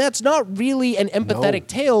 And that's not really an empathetic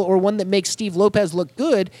tale or one that makes Steve Lopez look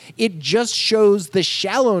good. It just shows the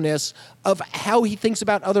shallowness of how he thinks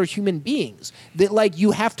about other human beings. That, like,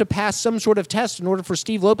 you have to pass some sort of test in order for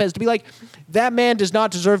Steve Lopez to be like, that man does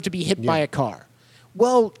not deserve to be hit by a car.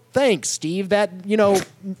 Well, thanks, Steve. That,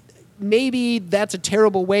 maybe that's a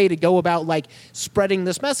terrible way to go about like spreading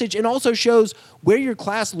this message, and also shows where your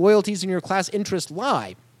class loyalties and your class interests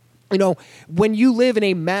lie. When you live in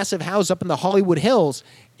a massive house up in the Hollywood Hills,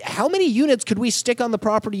 how many units could we stick on the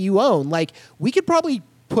property you own? Like, we could probably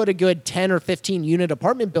put a good 10 or 15 unit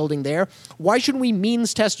apartment building there. Why shouldn't we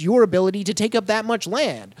means test your ability to take up that much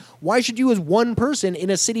land? Why should you, as one person in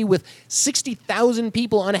a city with 60,000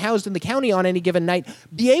 people unhoused in the county on any given night,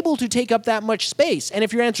 be able to take up that much space? And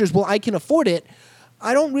if your answer is, well, I can afford it,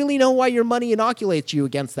 I don't really know why your money inoculates you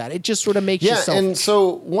against that. It just sort of makes you selfish. And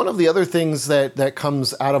so one of the other things that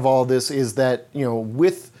comes out of all this is that,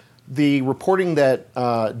 with the reporting that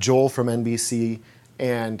Joel from NBC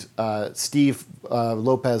and Steve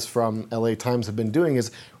Lopez from LA Times have been doing, is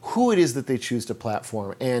who it is that they choose to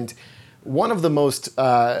platform. And one of the most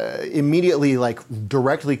immediately, like,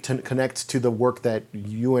 directly connects to the work that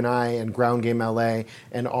you and I and Ground Game LA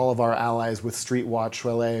and all of our allies with Street Watch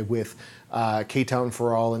LA, with K-Town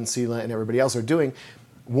for All and SELA and everybody else are doing.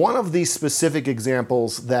 One of the specific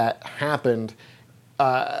examples that happened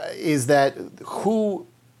is that who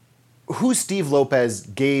Steve Lopez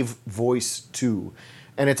gave voice to.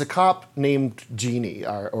 And it's a cop named Jeannie,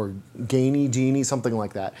 or Jeannie, something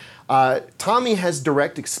like that. Tommy has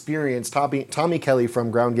direct experience. Tommy Kelly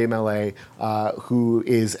from Ground Game LA, who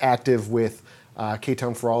is active with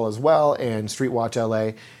K-Town for All as well and Street Watch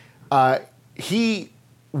LA. He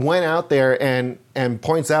went out there and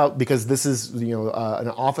points out, because this is an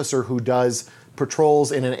officer who does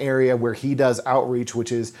patrols in an area where he does outreach,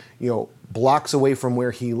 which is blocks away from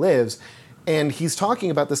where he lives. And he's talking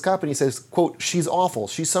about this cop, and he says, quote, "She's awful.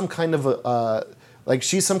 She's some kind of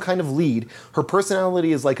she's some kind of lead. Her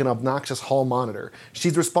personality is like an obnoxious hall monitor.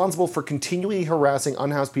 She's responsible for continually harassing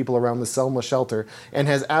unhoused people around the Selma shelter and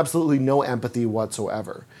has absolutely no empathy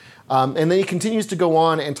whatsoever." And then he continues to go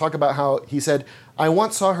on and talk about how he said, "I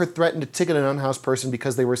once saw her threaten to ticket an unhoused person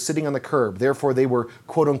because they were sitting on the curb. Therefore, they were,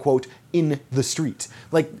 quote unquote, in the street."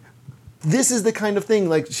 Like, this is the kind of thing,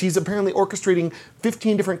 like, she's apparently orchestrating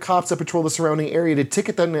 15 different cops that patrol the surrounding area to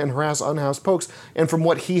ticket them and harass unhoused folks. And from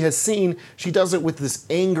what he has seen, she does it with this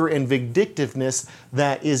anger and vindictiveness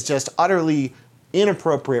that is just utterly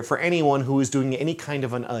inappropriate for anyone who is doing any kind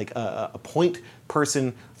of a point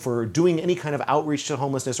person for doing any kind of outreach to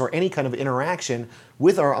homelessness or any kind of interaction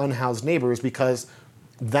with our unhoused neighbors, because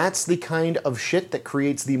that's the kind of shit that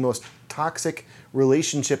creates the most toxic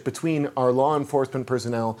relationship between our law enforcement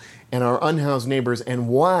personnel and our unhoused neighbors, and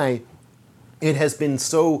why it has been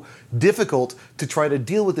so difficult to try to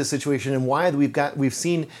deal with this situation, and why we've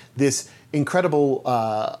seen this incredible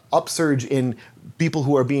upsurge in people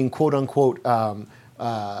who are being, quote unquote,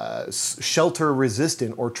 shelter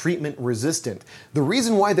resistant or treatment resistant. The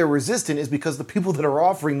reason why they're resistant is because the people that are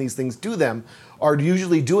offering these things to them are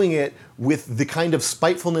usually doing it with the kind of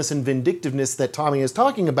spitefulness and vindictiveness that Tommy is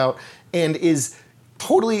talking about, and is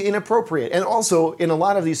totally inappropriate. And also, in a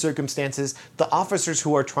lot of these circumstances, the officers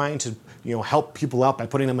who are trying to help people out by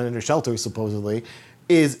putting them in a shelter, supposedly,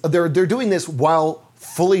 they're doing this while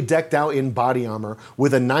fully decked out in body armor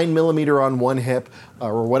with a 9mm on one hip,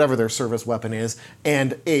 or whatever their service weapon is,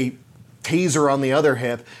 and a taser on the other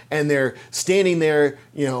hip, and they're standing there,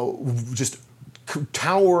 just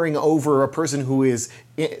towering over a person who is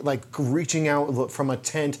like reaching out from a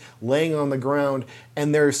tent, laying on the ground,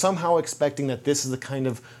 and they're somehow expecting that this is the kind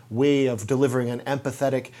of way of delivering an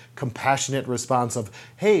empathetic, compassionate response of,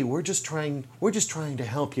 "Hey, we're just trying to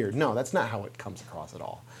help here." No, that's not how it comes across at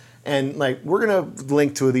all. And we're gonna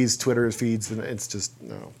link to these Twitter feeds, and it's just,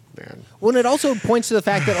 no, man. Well, and it also points to the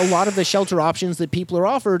fact that a lot of the shelter options that people are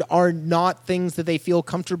offered are not things that they feel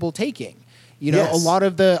comfortable taking. Yes. A lot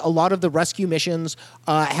of the rescue missions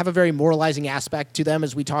have a very moralizing aspect to them,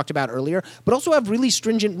 as we talked about earlier, but also have really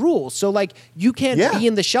stringent rules. So, you can't be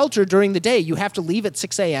in the shelter during the day. You have to leave at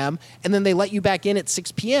 6 a.m., and then they let you back in at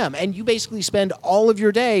 6 p.m., and you basically spend all of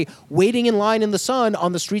your day waiting in line in the sun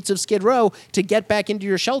on the streets of Skid Row to get back into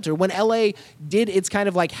your shelter. When LA did its kind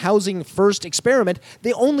of housing first experiment,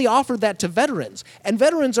 they only offered that to veterans. And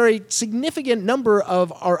veterans are a significant number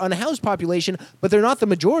of our unhoused population, but they're not the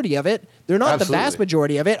majority of it. They're not Absolutely. the vast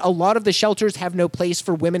majority of it. A lot of the shelters have no place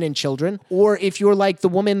for women and children. Or if you're like the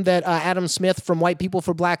woman that Adam Smith from White People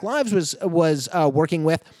for Black Lives was working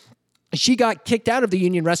with, she got kicked out of the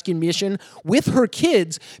Union Rescue Mission with her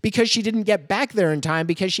kids because she didn't get back there in time,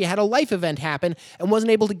 because she had a life event happen and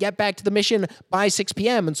wasn't able to get back to the mission by 6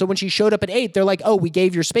 p.m. And so when she showed up at 8, they're like, "Oh, we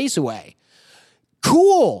gave your space away."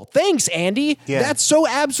 Cool. Thanks, Andy. Yeah. That's so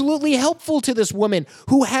absolutely helpful to this woman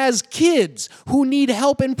who has kids who need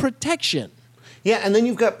help and protection. Yeah, and then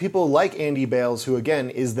you've got people like Andy Bales, who,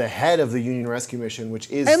 again, is the head of the Union Rescue Mission, which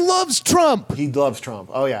is... And loves Trump. He loves Trump.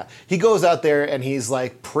 Oh, yeah. He goes out there and he's,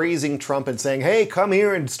 praising Trump and saying, "Hey, come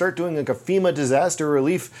here and start doing, a FEMA disaster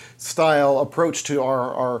relief style approach to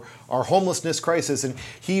our homelessness crisis." And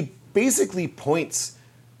he basically points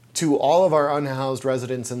to all of our unhoused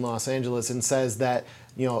residents in Los Angeles and says that,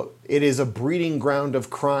 it is a breeding ground of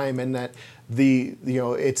crime, and that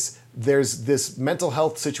there's this mental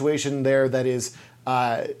health situation there that is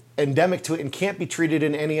endemic to it and can't be treated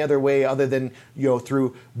in any other way other than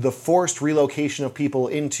through the forced relocation of people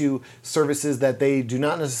into services that they do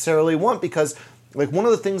not necessarily want. Because one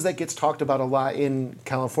of the things that gets talked about a lot in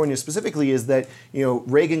California specifically is that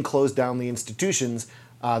Reagan closed down the institutions,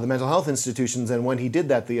 the mental health institutions, and when he did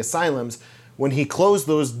that, the asylums, when he closed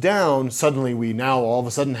those down, suddenly we now all of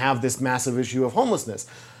a sudden have this massive issue of homelessness.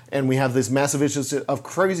 and we have this massive issue of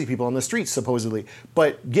crazy people on the streets, supposedly.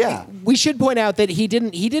 But yeah, We should point out that he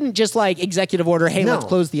didn't just like executive order, hey, No. let's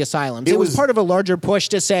close the asylums. It It was was- part of a larger push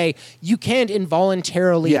to say you can't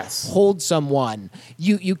involuntarily Yes. hold someone.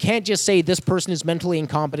 You can't just say this person is mentally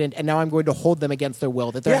incompetent and now I'm going to hold them against their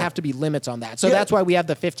will. That there Yeah. have to be limits on that. So Yeah. that's why we have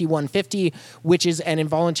the 5150, which is an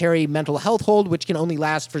involuntary mental health hold, which can only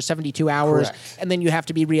last for 72 hours, Correct. and then you have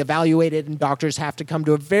to be reevaluated, and doctors have to come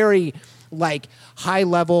to a very like high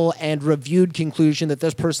level and reviewed conclusion that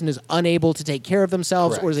this person is unable to take care of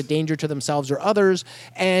themselves or Correct. is a danger to themselves or others,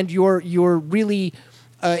 and you're really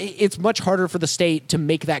it's much harder for the state to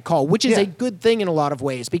make that call, which is Yeah. a good thing in a lot of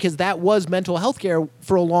ways, because that was mental health care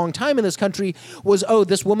for a long time in this country was, oh,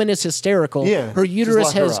 this woman is hysterical. Yeah, Her just uterus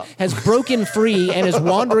lock her up. has broken free and is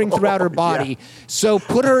wandering throughout her body. So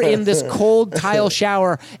put her in this cold tile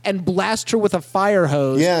shower and blast her with a fire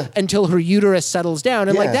hose Yeah. until her uterus settles down.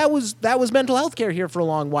 And like Yeah. that was mental health care here for a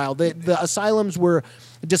long while. The asylums were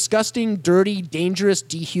disgusting, dirty, dangerous,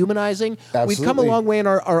 dehumanizing. We've come a Absolutely. long way in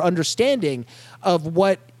our understanding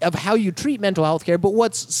of how you treat mental health care. But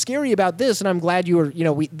what's scary about this, and I'm glad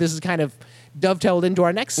this is kind of dovetailed into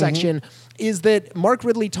our next section, is that Mark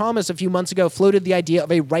Ridley Thomas a few months ago floated the idea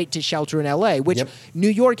of a right to shelter in LA, which Yep. New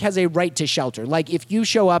York has a right to shelter. Like if you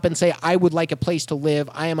show up and say, I would like a place to live,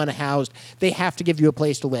 I am unhoused, they have to give you a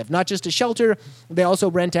place to live. Not just a shelter, they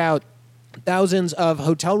also rent out thousands of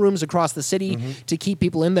hotel rooms across the city to keep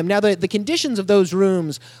people in them. Now, the conditions of those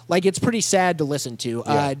rooms, like it's pretty sad to listen to.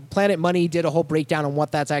 Yeah. Planet Money did a whole breakdown on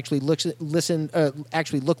what that's actually looked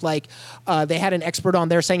like. They had an expert on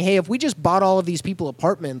there saying, hey, if we just bought all of these people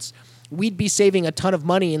apartments, we'd be saving a ton of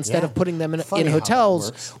money instead Yeah. of putting them Funny in how that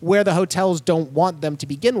hotels works. where the hotels don't want them to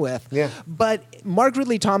begin with. Yeah. But Mark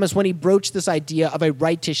Ridley Thomas, when he broached this idea of a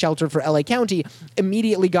right to shelter for LA County,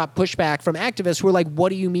 immediately got pushback from activists who were like, what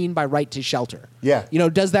do you mean by right to shelter? Yeah.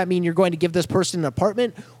 Does that mean you're going to give this person an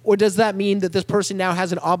apartment? Or does that mean that this person now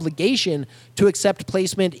has an obligation to accept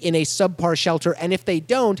placement in a subpar shelter? And if they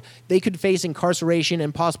don't, they could face incarceration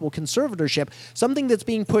and possible conservatorship, something that's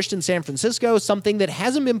being pushed in San Francisco, something that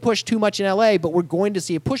hasn't been pushed too much in LA, but we're going to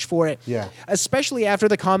see a push for it. Yeah. Especially after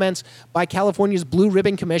the comments by California's Blue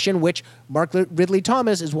Ribbon Commission, which Mark Ridley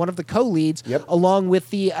Thomas is one of the co-leads, Yep. along with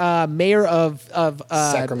the mayor of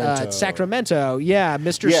Sacramento. Sacramento. Yeah,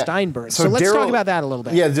 Mr. Yeah. Steinberg. So let's talk about that a little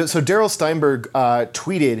bit. Yeah, so Daryl Steinberg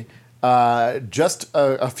tweeted just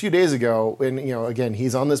a few days ago, and again,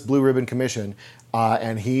 he's on this Blue Ribbon Commission,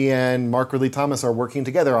 and he and Mark Ridley Thomas are working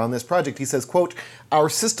together on this project. He says, quote, "Our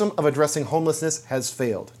system of addressing homelessness has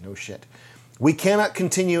failed." No shit. "We cannot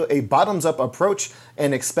continue a bottoms-up approach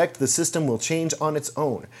and expect the system will change on its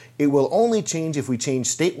own. It will only change if we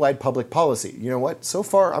change statewide public policy." You know what? So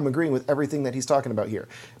far, I'm agreeing with everything that he's talking about here.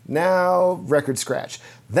 Now, record scratch.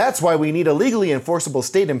 "That's why we need a legally enforceable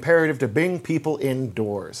state imperative to bring people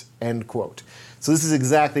indoors." End quote. So this is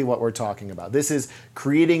exactly what we're talking about. This is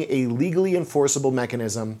creating a legally enforceable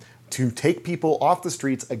mechanism to take people off the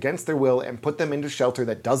streets against their will and put them into shelter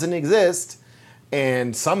that doesn't exist.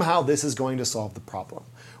 And somehow this is going to solve the problem.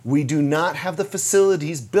 We do not have the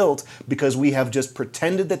facilities built because we have just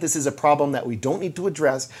pretended that this is a problem that we don't need to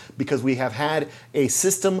address, because we have had a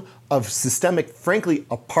system of systemic, frankly,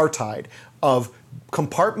 apartheid, of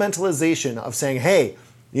compartmentalization, of saying, hey,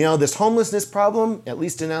 this homelessness problem, at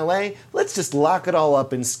least in LA, let's just lock it all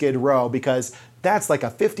up in Skid Row, because that's like a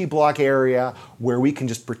 50-block area where we can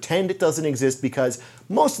just pretend it doesn't exist, because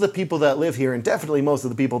most of the people that live here, and definitely most of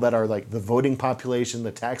the people that are like the voting population,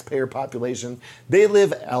 the taxpayer population, they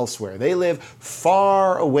live elsewhere. They live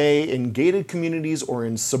far away in gated communities or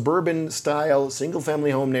in suburban-style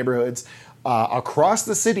single-family home neighborhoods across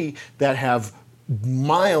the city that have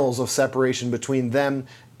miles of separation between them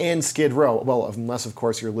and Skid Row. Well, unless, of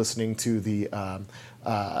course, you're listening to the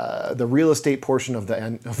real estate portion of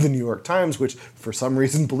the New York Times, which for some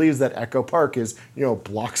reason believes that Echo Park is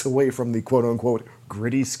blocks away from the quote unquote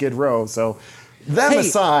gritty Skid Row. So that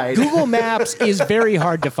aside, Google Maps is very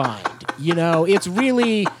hard to find. It's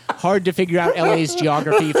really hard to figure out LA's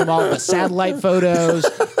geography from all the satellite photos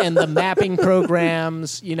and the mapping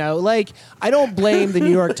programs. I don't blame the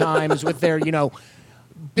New York Times with their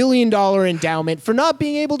billion-dollar endowment for not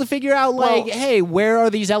being able to figure out hey, where are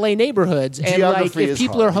these LA neighborhoods? And Geography if is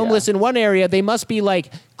people hard, are homeless yeah. in one area, they must be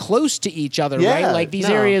close to each other, Yeah, right? These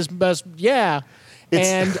no. areas must, yeah.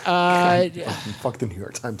 And fuck the New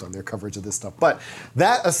York Times on their coverage of this stuff. But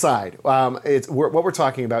that aside, what we're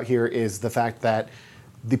talking about here is the fact that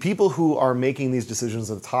the people who are making these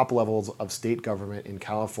decisions at the top levels of state government in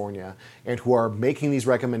California and who are making these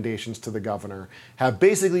recommendations to the governor have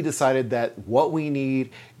basically decided that what we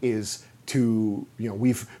need is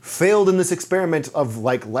we've failed in this experiment of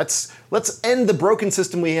like, let's end the broken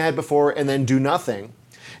system we had before and then do nothing.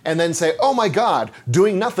 And then say, oh my God,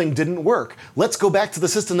 doing nothing didn't work. Let's go back to the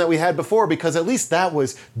system that we had before because at least that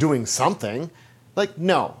was doing something. Like,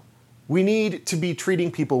 no. We need to be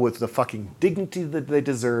treating people with the fucking dignity that they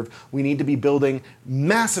deserve. We need to be building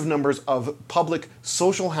massive numbers of public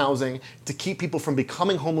social housing to keep people from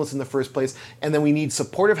becoming homeless in the first place. And then we need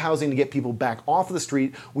supportive housing to get people back off of the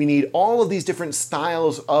street. We need all of these different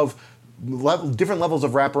styles of different levels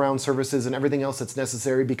of wraparound services and everything else that's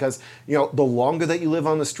necessary because, the longer that you live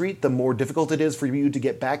on the street, the more difficult it is for you to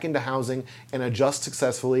get back into housing and adjust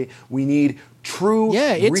successfully. We need true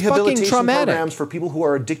rehabilitation programs for people who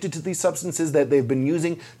are addicted to these substances that they've been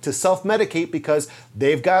using to self-medicate because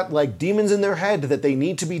they've got like demons in their head that they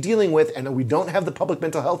need to be dealing with, and we don't have the public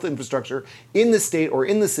mental health infrastructure in the state or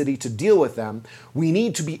in the city to deal with them. We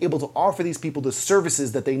need to be able to offer these people the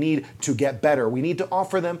services that they need to get better. We need to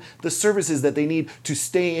offer them the services that they need to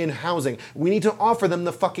stay in housing. We need to offer them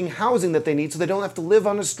the fucking housing that they need so they don't have to live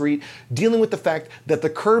on a street dealing with the fact that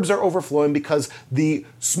the curbs are overflowing because the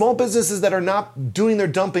small businesses that are not doing their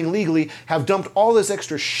dumping legally have dumped all this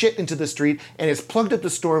extra shit into the street and it's plugged up the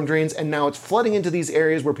storm drains, and now it's flooding into these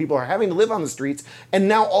areas where people are having to live on the streets, and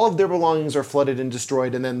now all of their belongings are flooded and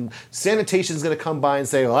destroyed, and then sanitation is going to come by and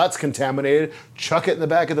say, well, that's contaminated, chuck it in the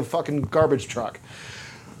back of the fucking garbage truck.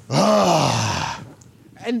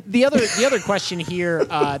 And the other question here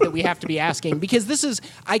that we have to be asking, because this is,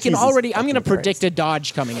 I'm going to predict a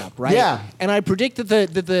Dodge coming up, right? Yeah. And I predict that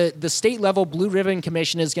the state level Blue Ribbon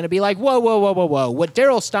Commission is going to be like, whoa. What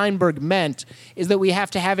Darrell Steinberg meant is that we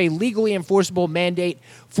have to have a legally enforceable mandate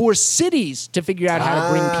for cities to figure out how to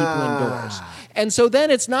bring people indoors. And so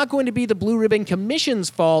then it's not going to be the Blue Ribbon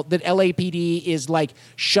Commission's fault that LAPD is like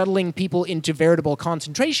shuttling people into veritable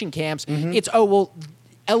concentration camps. Mm-hmm. It's,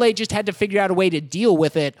 LA just had to figure out a way to deal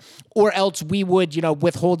with it, or else we would,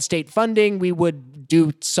 withhold state funding. We would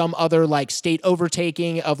do some other like state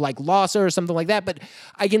overtaking of like LAHSA or something like that. But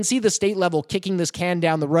I can see the state level kicking this can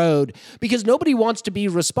down the road because nobody wants to be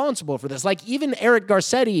responsible for this. Like even Eric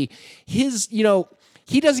Garcetti,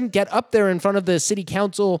 he doesn't get up there in front of the city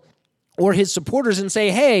council or his supporters and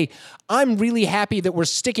say, hey, I'm really happy that we're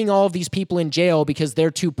sticking all of these people in jail because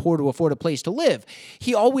they're too poor to afford a place to live.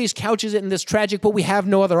 He always couches it in this tragic, but we have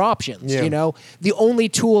no other options, The only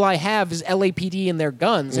tool I have is LAPD and their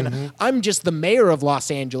guns. And I'm just the mayor of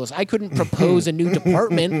Los Angeles. I couldn't propose a new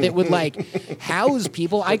department that would like house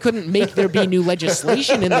people. I couldn't make there be new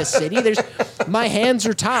legislation in this city. My hands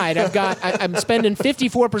are tied. I'm spending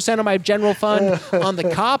 54% of my general fund on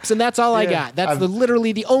the cops, and that's all I got. That's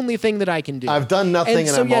literally the only thing that I can do. I've done nothing,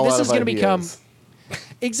 and I'm all out of ideas.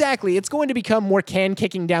 Exactly. It's going to become more can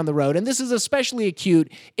kicking down the road. And this is especially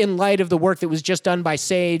acute in light of the work that was just done by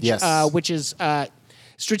SAGE, which is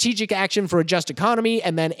Strategic Action for a Just Economy,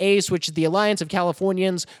 and then ACE, which is the Alliance of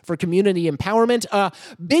Californians for Community Empowerment.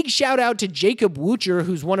 Big shout out to Jacob Wucher,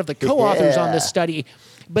 who's one of the co-authors on this study.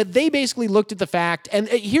 But they basically looked at the fact, and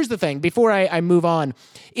here's the thing, before I move on,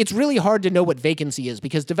 it's really hard to know what vacancy is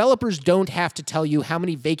because developers don't have to tell you how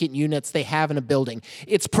many vacant units they have in a building.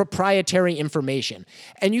 It's proprietary information.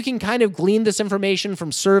 And you can kind of glean this information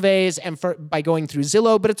from surveys and by going through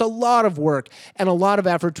Zillow, but it's a lot of work and a lot of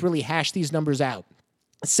effort to really hash these numbers out.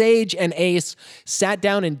 SAGE and ACE sat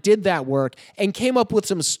down and did that work and came up with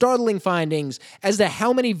some startling findings as to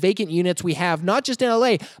how many vacant units we have, not just in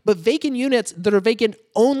LA, but vacant units that are vacant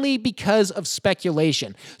only because of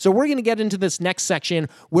speculation. So we're going to get into this next section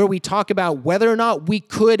where we talk about whether or not we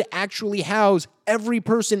could actually house every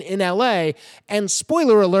person in LA. And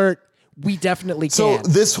spoiler alert, we definitely can. So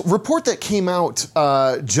this report that came out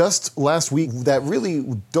just last week that really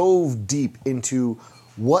dove deep into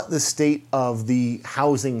what the state of the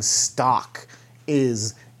housing stock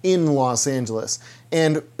is in Los Angeles.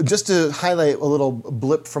 And just to highlight a little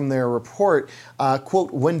blip from their report,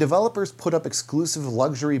 quote, when developers put up exclusive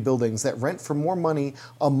luxury buildings that rent for more money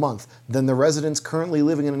a month than the residents currently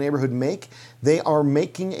living in a neighborhood make, they are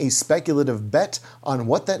making a speculative bet on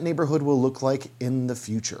what that neighborhood will look like in the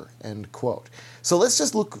future, end quote. So let's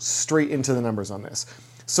just look straight into the numbers on this.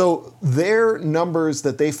 So their numbers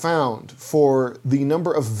that they found for the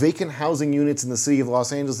number of vacant housing units in the city of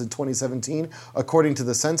Los Angeles in 2017, according to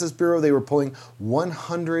the Census Bureau, they were pulling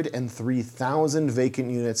 103,000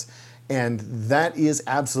 vacant units, and that is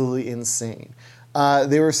absolutely insane.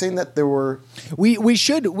 They were saying that there were... We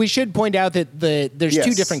should point out that there's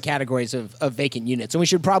two different categories of vacant units, and we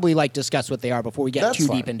should probably discuss what they are before we get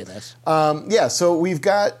deep into this. So we've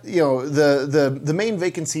got the main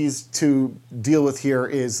vacancies to deal with here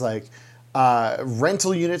is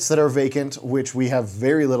rental units that are vacant, which we have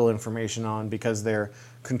very little information on because they're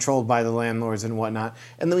controlled by the landlords and whatnot.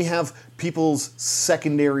 And then we have people's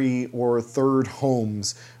secondary or third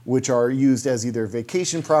homes, which are used as either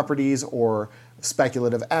vacation properties or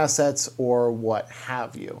speculative assets or what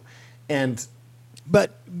have you. And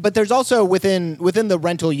But there's also within the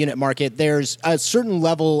rental unit market, there's a certain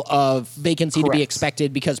level of vacancy to be Correct.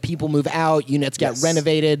 expected because people move out, units get Yes.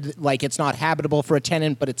 renovated, like it's not habitable for a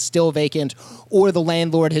tenant, but it's still vacant, or the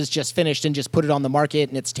landlord has just finished and just put it on the market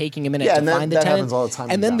and it's taking a minute Yeah, to and that- find the that tenant. happens all the time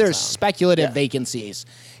in And then there's downtown. speculative Yeah. vacancies.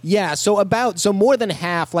 Yeah, so more than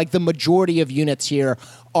half, like the majority of units here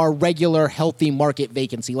are regular healthy market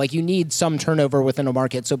vacancy. Like you need some turnover within a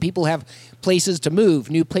market, so people have places to move.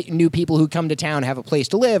 New people who come to town have a place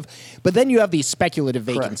to live. But then you have these speculative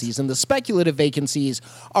vacancies, and the speculative vacancies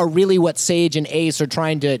are really what Sage and Ace are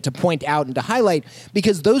trying to point out and to highlight,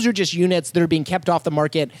 because those are just units that are being kept off the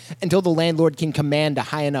market until the landlord can command a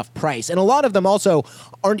high enough price. And a lot of them also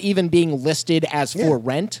aren't even being listed as for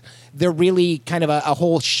rent. They're really kind of a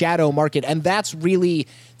whole shadow market, and that's really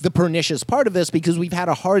the pernicious part of this, because we've had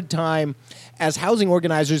a hard time as housing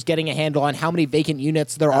organizers getting a handle on how many vacant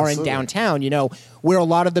units there are in Absolutely. downtown, where a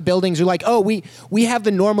lot of the buildings are like, oh, we have the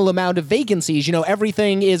normal amount of vacancies,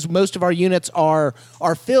 everything is, most of our units are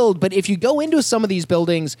filled. But if you go into some of these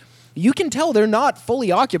buildings, you can tell they're not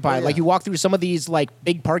fully occupied. Oh, yeah. Like you walk through some of these like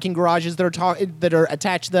big parking garages that are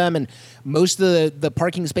attached to them, and most of the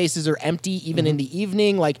parking spaces are empty even in the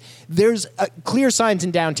evening. Like there's clear signs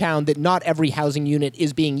in downtown that not every housing unit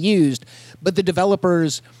is being used, but the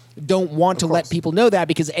developers don't want to let people know that,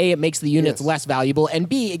 because A, it makes the units Yes. less valuable, and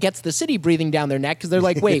B, it gets the city breathing down their neck, because they're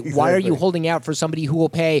like, wait, why are you Exactly. holding out for somebody who will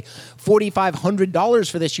pay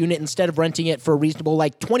 $4,500 for this unit instead of renting it for a reasonable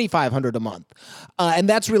like $2,500 a month? And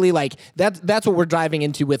that's really like that's what we're driving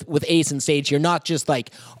into with Ace and Sage here. Not just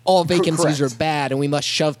like all vacancies Correct. are bad and we must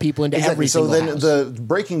shove people into every So single then house. the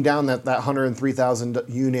breaking down that 103,000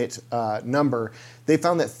 unit number, they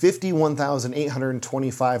found that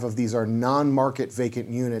 51,825 of these are non-market vacant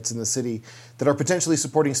units in the city that are potentially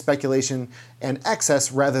supporting speculation and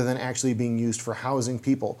excess rather than actually being used for housing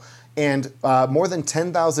people. And more than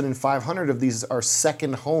 10,500 of these are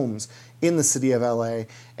second homes in the city of LA,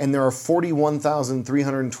 and there are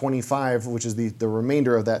 41,325, which is the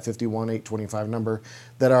remainder of that 51,825 number,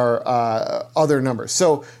 that are other numbers.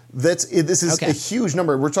 So this is Okay. a huge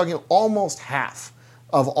number. We're talking almost half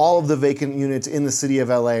of all of the vacant units in the city of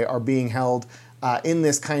LA are being held in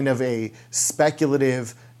this kind of a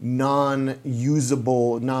speculative,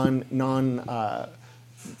 non-usable,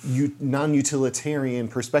 non-utilitarian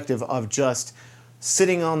perspective of just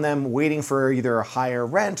sitting on them, waiting for either a higher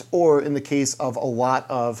rent, or in the case of a lot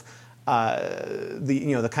of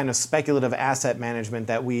the kind of speculative asset management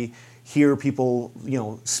that we hear people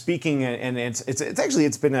speaking, and it's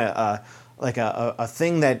been a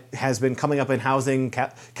thing that has been coming up in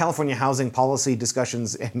California housing policy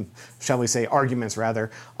discussions and, shall we say, arguments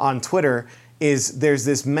rather, on Twitter. There's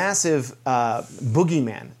this massive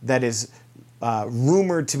boogeyman that is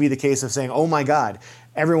rumored to be the case of saying, oh my God,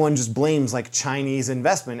 everyone just blames like Chinese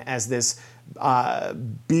investment as this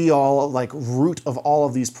be-all like root of all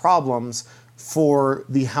of these problems for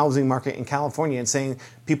the housing market in California, and saying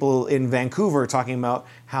people in Vancouver talking about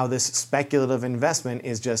how this speculative investment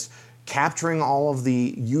is just capturing all of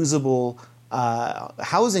the usable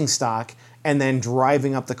housing stock and then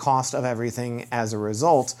driving up the cost of everything as a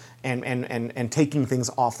result, and taking things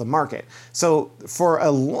off the market. So for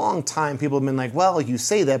a long time, people have been like, well, you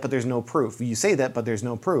say that, but there's no proof. You say that, but there's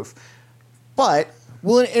no proof. But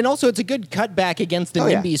Well, and also it's a good cutback against the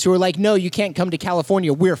NIMBYs who are like, no, you can't come to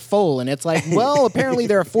California, we're full. And it's like, well, apparently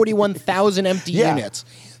there are 41,000 empty Yeah. units.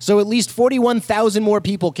 So at least 41,000 more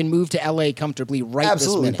people can move to LA comfortably right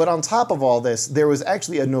absolutely. this minute. But on top of all this, there was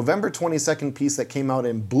actually a November 22nd piece that came out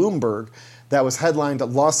in Bloomberg that was headlined,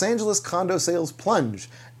 Los Angeles condo sales plunge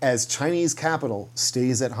as Chinese capital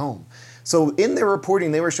stays at home. So in their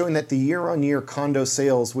reporting, they were showing that the year-on-year condo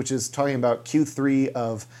sales, which is talking about Q3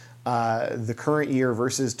 of the current year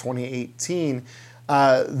versus 2018,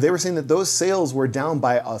 they were saying that those sales were down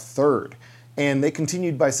by a third. And they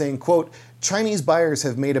continued by saying, quote, Chinese buyers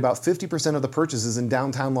have made about 50% of the purchases in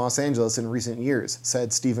downtown Los Angeles in recent years,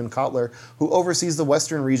 said Stephen Kotler, who oversees the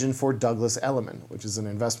Western region for Douglas Elliman, which is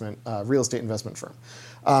an real estate investment firm.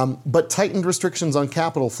 But tightened restrictions on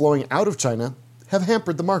capital flowing out of China have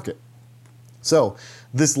hampered the market. So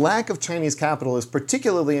this lack of Chinese capital is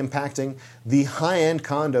particularly impacting the high-end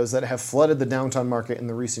condos that have flooded the downtown market in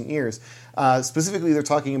the recent years. Specifically, they're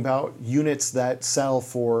talking about units that sell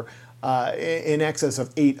for in excess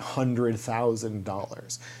of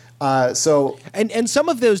 $800,000. So And some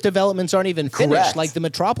of those developments aren't even finished. Correct. Like the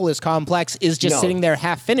Metropolis complex is just No. sitting there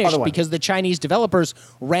half finished Other one. because the Chinese developers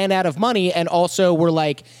ran out of money and also were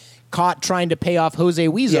like caught trying to pay off Jose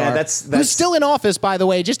Huizar, Yeah, that's- who's still in office, by the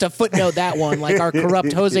way. Just to footnote that one, like our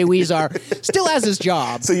corrupt Jose Huizar still has his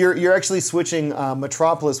job. So you're actually switching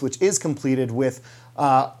Metropolis, which is completed, with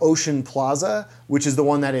Ocean Plaza, which is the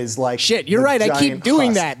one that is like Shit, you're the right. I keep giant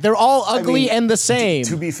doing husk. that. They're all I ugly mean, and the same.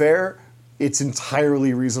 To be fair, it's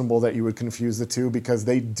entirely reasonable that you would confuse the two because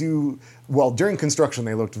they do well during construction.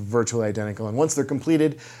 They looked virtually identical, and once they're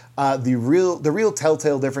completed, the real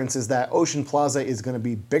telltale difference is that Ocean Plaza is going to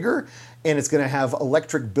be bigger and it's going to have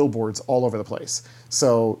electric billboards all over the place.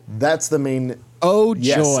 So that's the main. Oh,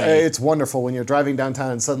 Yes, joy. it's wonderful when you're driving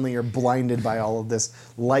downtown and suddenly you're blinded by all of this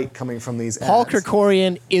light coming from these Paul ads.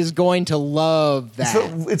 Kerkorian is going to love that.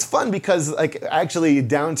 So it's fun because like actually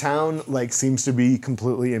downtown like seems to be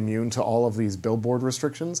completely immune to all of these billboard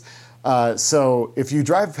restrictions. So if you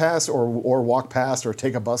drive past or walk past or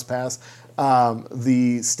take a bus past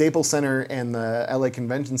the Staples Center and the LA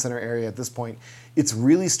Convention Center area at this point, it's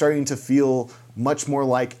really starting to feel much more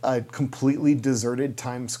like a completely deserted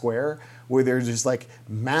Times Square where there's just like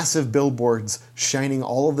massive billboards shining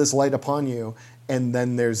all of this light upon you and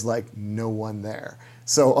then there's like no one there.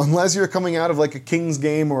 So unless you're coming out of like a Kings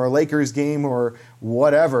game or a Lakers game or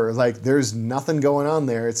whatever, like there's nothing going on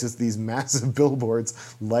there. It's just these massive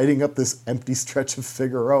billboards lighting up this empty stretch of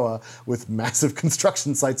Figueroa with massive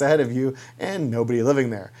construction sites ahead of you and nobody living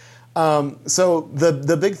there. So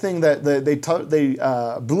the big thing that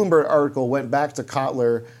Bloomberg article went back to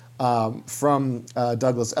Kotler from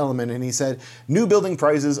Douglas Elliman, and he said, new building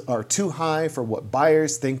prices are too high for what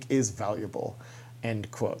buyers think is valuable, end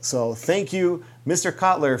quote. So thank you, Mr.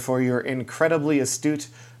 Kotler, for your incredibly astute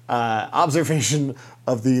observation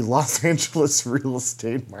of the Los Angeles real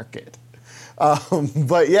estate market.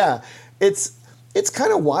 But yeah, it's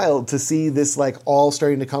kind of wild to see this like all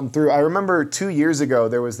starting to come through. I remember 2 years ago,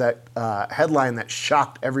 there was that headline that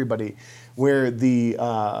shocked everybody where the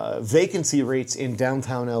vacancy rates in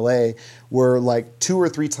downtown LA were like 2 or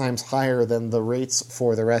 3 times higher than the rates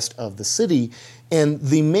for the rest of the city. And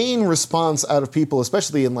the main response out of people,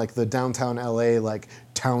 especially in like the downtown LA, like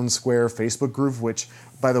Town Square Facebook group, which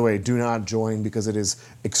by the way, do not join because it is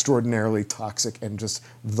extraordinarily toxic and just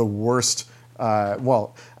the worst.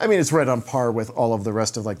 Well, I mean, it's right on par with all of the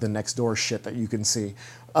rest of like the next door shit that you can see.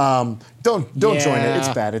 Don't join it. It's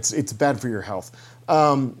Yeah. bad. It's bad for your health.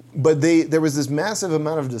 But there was this massive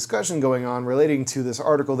amount of discussion going on relating to this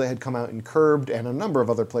article that had come out in Curbed and a number of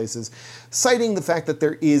other places, citing the fact that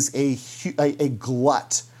there is a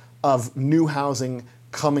glut of new housing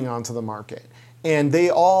coming onto the market. And they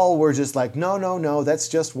all were just like, no, that's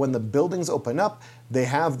just when the buildings open up, they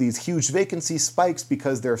have these huge vacancy spikes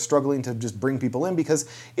because they're struggling to just bring people in because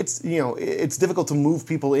it's difficult to move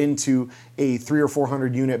people into a 300 or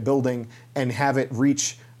 400 unit building and have it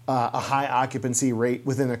reach a high occupancy rate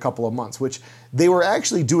within a couple of months, which they were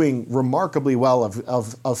actually doing remarkably well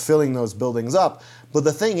of filling those buildings up. But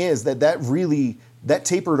the thing is that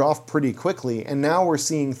tapered off pretty quickly, and now we're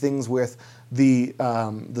seeing things with the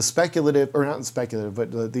speculative, or not speculative,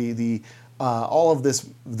 but the all of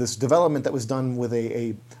this development that was done with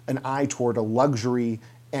an eye toward a luxury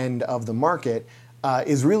end of the market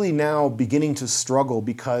is really now beginning to struggle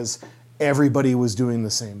because everybody was doing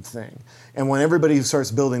the same thing. And when everybody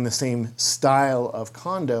starts building the same style of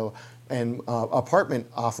condo and apartment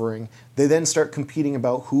offering, they then start competing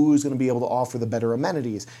about who's going to be able to offer the better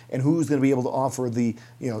amenities and who's going to be able to offer the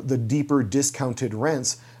deeper discounted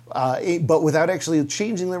rents. But without actually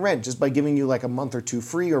changing the rent, just by giving you like a month or two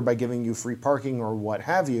free or by giving you free parking or what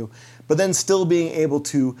have you, but then still being able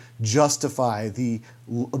to justify the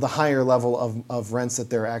higher level of rents that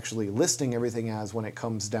they're actually listing everything as when it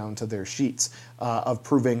comes down to their sheets of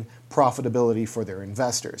proving profitability for their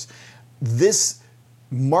investors. This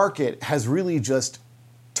market has really just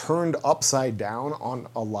turned upside down on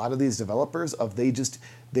a lot of these developers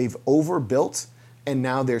they've overbuilt and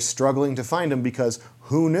now they're struggling to find them because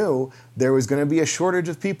who knew there was going to be a shortage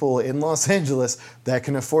of people in Los Angeles that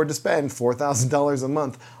can afford to spend $4,000 a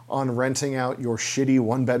month on renting out your shitty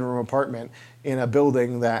one-bedroom apartment in a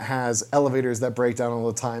building that has elevators that break down all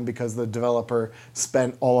the time because the developer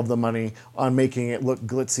spent all of the money on making it look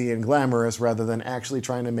glitzy and glamorous rather than actually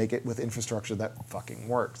trying to make it with infrastructure that fucking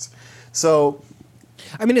works. So,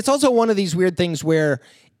 I mean, it's also one of these weird things where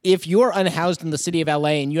if you're unhoused in the city of LA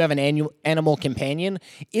and you have an animal companion,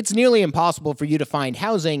 it's nearly impossible for you to find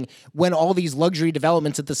housing when all these luxury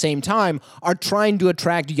developments at the same time are trying to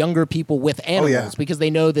attract younger people with animals because they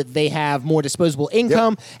know that they have more disposable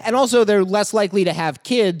income and also they're less likely to have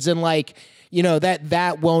kids and like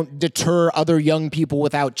that won't deter other young people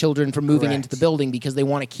without children from moving into the building because they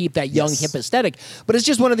want to keep that young hip aesthetic. But it's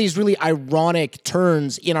just one of these really ironic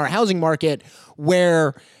turns in our housing market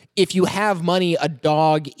where if you have money, a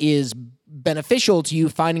dog is beneficial to you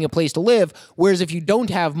finding a place to live, whereas if you don't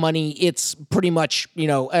have money, it's pretty much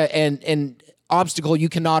an obstacle you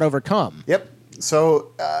cannot overcome. Yep.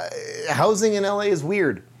 So housing in LA is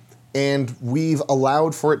weird, and we've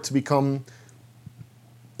allowed for it to become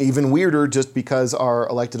even weirder just because our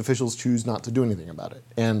elected officials choose not to do anything about it.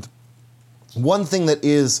 And one thing that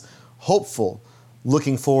is hopeful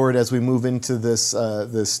looking forward as we move into this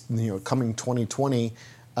coming 2020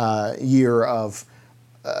 year of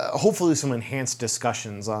hopefully some enhanced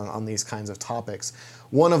discussions on these kinds of topics.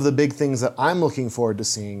 One of the big things that I'm looking forward to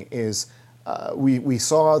seeing is we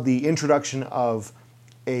saw the introduction of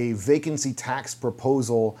a vacancy tax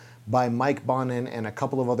proposal by Mike Bonin and a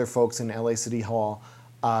couple of other folks in LA City Hall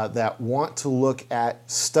that want to look at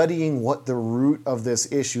studying what the root of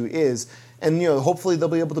this issue is. And hopefully they'll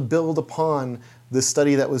be able to build upon the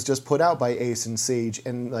study that was just put out by ACE and SAGE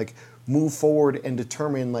and move forward and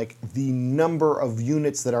determine the number of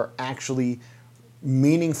units that are actually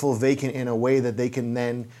meaningful vacant in a way that they can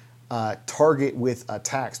then target with a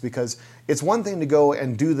tax. Because it's one thing to go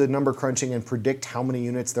and do the number crunching and predict how many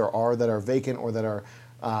units there are that are vacant or that are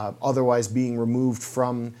otherwise being removed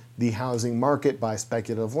from the housing market by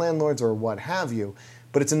speculative landlords or what have you.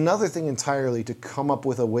 But it's another thing entirely to come up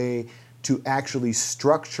with a way to actually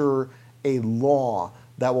structure a law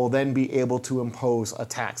that will then be able to impose a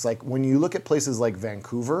tax. Like when you look at places like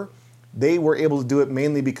Vancouver, they were able to do it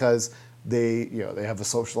mainly because they have a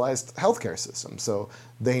socialized healthcare system. So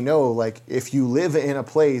they know if you live in a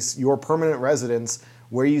place, your permanent residence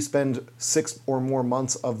where you spend 6 or more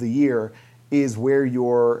months of the year is where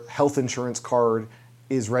your health insurance card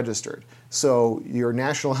is registered. So your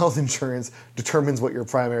national health insurance determines what your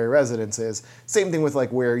primary residence is. Same thing with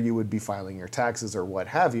where you would be filing your taxes or what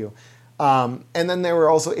have you. And then they were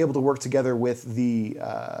also able to work together with the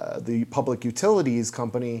public utilities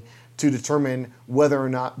company to determine whether or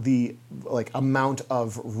not the amount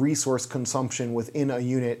of resource consumption within a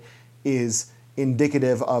unit is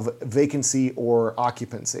indicative of vacancy or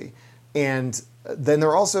occupancy. And then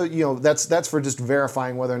they're also, that's for just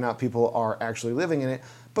verifying whether or not people are actually living in it.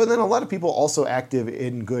 But then a lot of people also active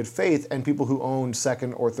in good faith, and people who owned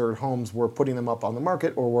second or third homes were putting them up on the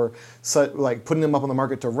market, or were putting them up on the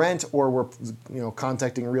market to rent, or were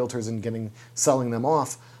contacting realtors and selling them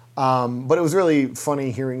off. But it was really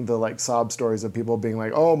funny hearing the sob stories of people being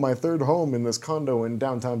like, "Oh, my third home in this condo in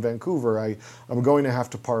downtown Vancouver, I'm going to have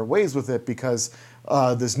to part ways with it because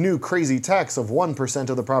this new crazy tax of 1%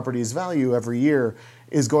 of the property's value every year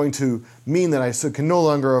is going to mean that I can no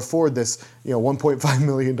longer afford this $1.5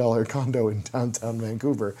 million condo in downtown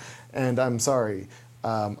Vancouver." And I'm sorry,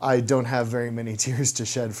 I don't have very many tears to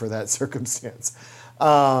shed for that circumstance.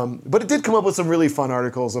 But it did come up with some really fun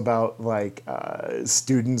articles about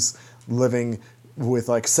students living with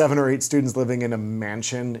 7 or 8 students living in a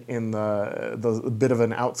mansion in the bit of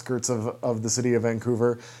an outskirts of the city of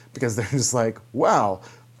Vancouver, because they're just wow,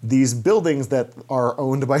 these buildings that are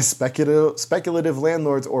owned by speculative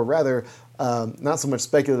landlords, or rather, not so much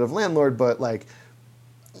speculative landlord, but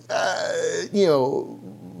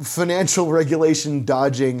financial regulation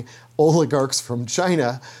dodging oligarchs from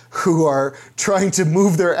China who are trying to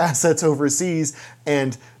move their assets overseas,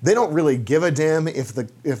 and they don't really give a damn if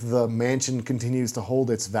the mansion continues to hold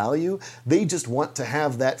its value. They just want to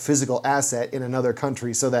have that physical asset in another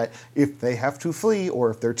country so that if they have to flee or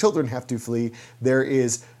if their children have to flee,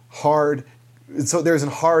 there's a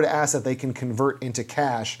hard asset they can convert into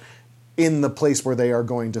cash in the place where they are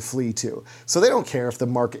going to flee to. So they don't care if the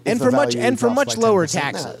market for much lower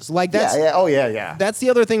taxes. That's the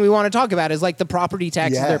other thing we want to talk about is the property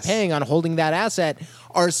taxes they're paying on holding that asset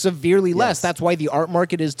are severely less. That's why the art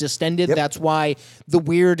market is distended. Yep. That's why the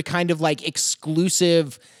weird kind of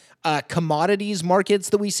exclusive commodities markets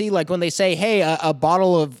that we see, when they say, hey, a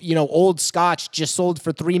bottle of old scotch just sold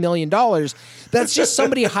for $3 million, that's just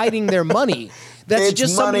somebody hiding their money. That's it's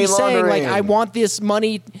just somebody laundering. saying, I want this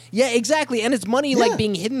money. Yeah, exactly. And it's money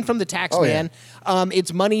being hidden from the tax man. Yeah.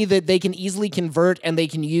 It's money that they can easily convert and they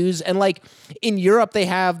can use. And in Europe, they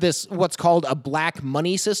have this what's called a black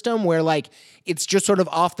money system where it's just sort of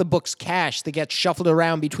off the books cash that gets shuffled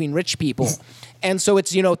around between rich people. And so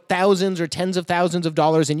it's, thousands or tens of thousands of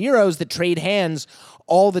dollars in euros that trade hands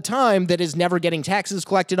all the time that is never getting taxes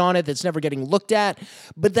collected on it, that's never getting looked at.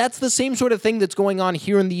 But that's the same sort of thing that's going on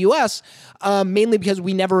here in the U.S., mainly because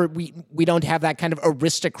we don't have that kind of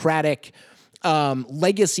aristocratic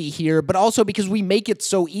legacy here, but also because we make it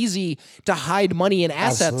so easy to hide money in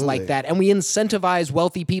assets Absolutely. like that, and we incentivize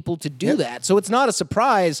wealthy people to do that. So it's not a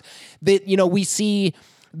surprise that we see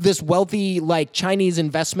this wealthy like Chinese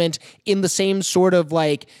investment in the same sort of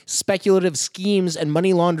like speculative schemes and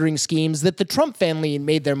money laundering schemes that the Trump family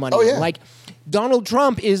made their money. Oh, yeah. in. Like Donald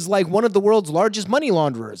Trump is like one of the world's largest money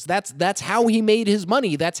launderers. That's how he made his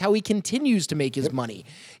money. That's how he continues to make his money.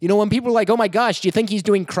 When people are like, "Oh my gosh, do you think he's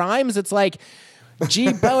doing crimes?" It's like,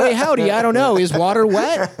 gee, boy, howdy, I don't know. Is water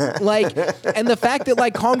wet? Like, and the fact that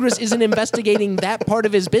like Congress isn't investigating that part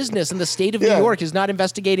of his business and the state of New York is not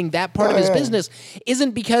investigating that part of his business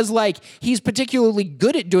isn't because like he's particularly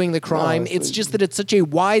good at doing the crime. It's just that it's such a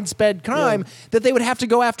widespread crime that they would have to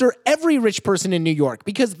go after every rich person in New York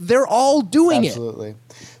because they're all doing Absolutely.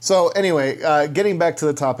 So anyway, getting back to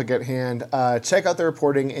the topic at hand, check out the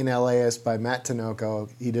reporting in LAist by Matt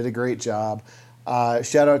Tinoco. He did a great job.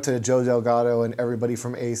 Shout out to Joe Delgado and everybody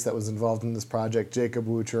from ACE that was involved in this project, Jacob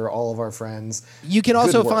Wucher, all of our friends. You can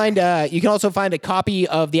also find a copy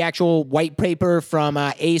of the actual white paper from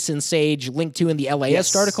Ace and Sage linked to in the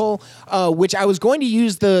LAist article, which I was going to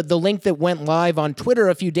use the link that went live on Twitter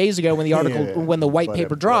a few days ago when the article when the white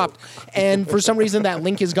paper dropped, and for some reason that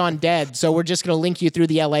link has gone dead. So we're just going to link you through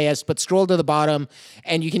the LAist, but scroll to the bottom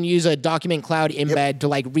and you can use a document cloud embed to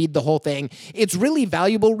like read the whole thing. It's really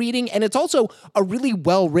valuable reading, and it's also a really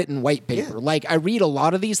well-written white paper. Like, I read a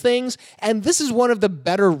lot of these things, and this is one of the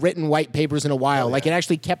better written white papers in a while. Like, it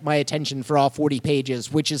actually kept my attention for all 40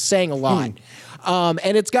 pages, which is saying a lot.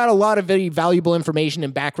 And it's got a lot of very valuable information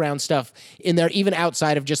and background stuff in there, even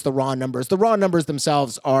outside of just the raw numbers. The raw numbers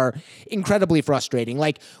themselves are incredibly frustrating.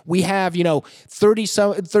 Like, we have, 30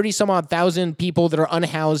 some odd thousand people that are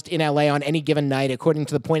unhoused in LA on any given night, according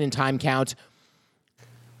to the point-in-time count.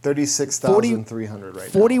 36,300 right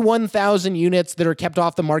now. 41,000 units that are kept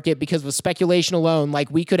off the market because of speculation alone. Like,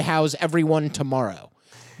 we could house everyone tomorrow.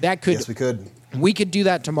 Yes, we could. We could do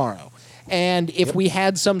that tomorrow. And if we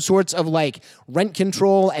had some sorts of like rent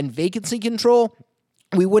control and vacancy control,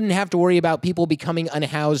 we wouldn't have to worry about people becoming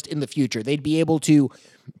unhoused in the future. They'd be able to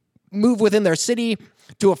move within their city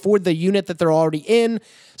to afford the unit that they're already in,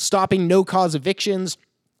 stopping no-cause evictions.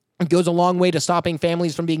 It goes a long way to stopping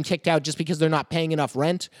families from being kicked out just because they're not paying enough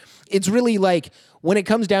rent. It's really like, when it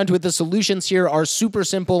comes down to it, the solutions here are super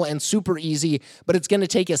simple and super easy, but it's going to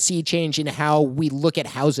take a sea change in how we look at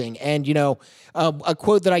housing. And, a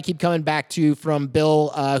quote that I keep coming back to from Bill,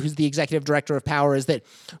 who's the executive director of Power, is that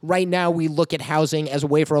right now we look at housing as a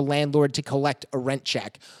way for a landlord to collect a rent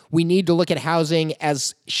check. We need to look at housing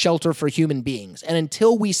as shelter for human beings. And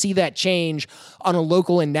until we see that change on a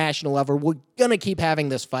local and national level, we're going to keep having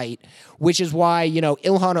this fight, which is why,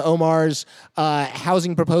 Ilhan Omar's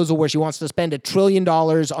housing proposal where she wants to spend $1 trillion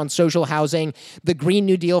on social housing, the Green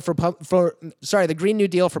New Deal for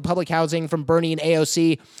public housing from Bernie and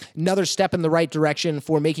AOC, another step in the right direction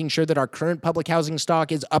for making sure that our current public housing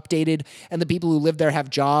stock is updated and the people who live there have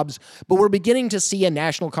jobs. But we're beginning to see a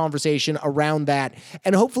national conversation around that,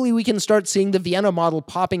 and hopefully we can start seeing the Vienna model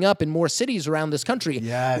popping up in more cities around this country.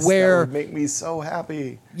 Yes, where that would make me so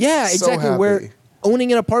happy. Yeah, So exactly. happy. Where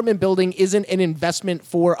owning an apartment building isn't an investment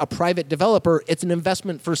for a private developer. It's an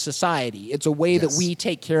investment for society. It's a way that we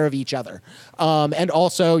take care of each other. And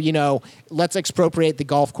also, let's expropriate the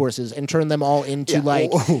golf courses and turn them all into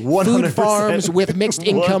like 100%. food farms with mixed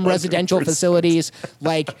income 100%. residential facilities.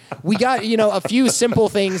 Like, we got, a few simple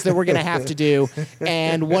things that we're going to have to do.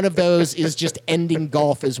 And one of those is just ending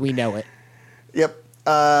golf as we know it. Yep.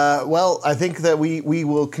 Well, I think that we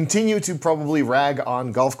will continue to probably rag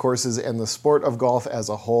on golf courses and the sport of golf as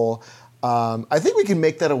a whole. I think we can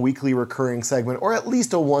make that a weekly recurring segment, or at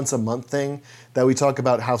least a once a month thing, that we talk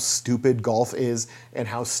about how stupid golf is and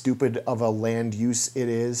how stupid of a land use it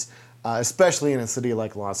is, especially in a city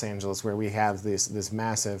like Los Angeles, where we have this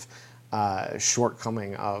massive shortfall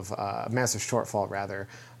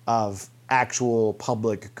of actual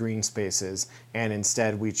public green spaces, and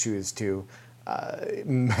instead we choose to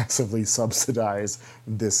massively subsidize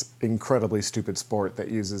this incredibly stupid sport that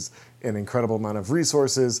uses an incredible amount of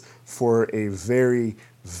resources for a very,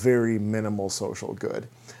 very minimal social good.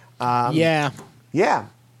 Yeah. Yeah.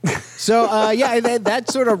 So, that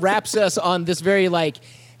sort of wraps us on this very, like,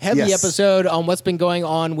 heavy Yes. episode on what's been going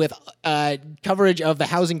on with coverage of the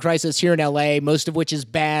housing crisis here in LA, most of which is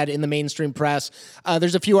bad in the mainstream press.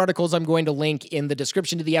 There's a few articles I'm going to link in the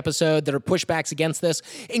description to the episode that are pushbacks against this,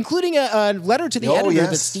 including a letter to the editor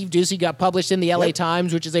that Steve Doocy got published in the LA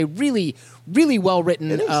Times, which is a really, really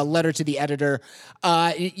well-written letter to the editor.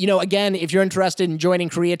 Again, if you're interested in joining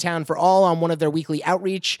Koreatown for All on one of their weekly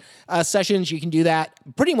outreach sessions, you can do that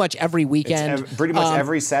pretty much every weekend. Pretty much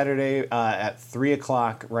every Saturday at 3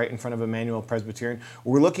 o'clock, right in front of Emmanuel Presbyterian.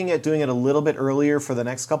 We're looking at doing it a little bit earlier for the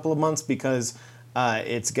next couple of months because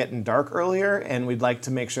it's getting dark earlier, and we'd like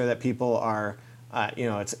to make sure that people are,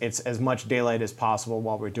 it's as much daylight as possible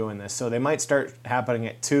while we're doing this. So they might start happening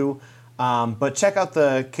at 2, but check out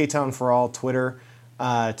the K-Town for All Twitter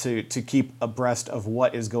to keep abreast of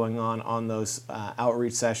what is going on those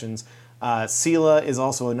outreach sessions. CELA is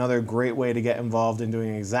also another great way to get involved in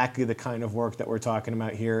doing exactly the kind of work that we're talking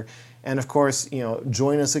about here. And of course,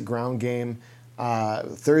 join us at Ground Game.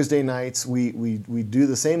 Thursday nights, we do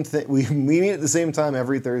the same thing. We meet at the same time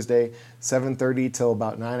every Thursday, 7:30 till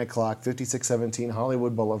about 9 o'clock, 5617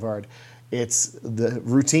 Hollywood Boulevard. It's the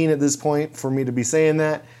routine at this point for me to be saying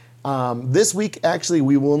that. This week, actually,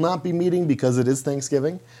 we will not be meeting because it is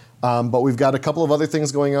Thanksgiving. But we've got a couple of other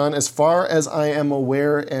things going on. As far as I am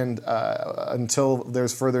aware, and until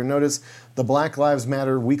there's further notice, the Black Lives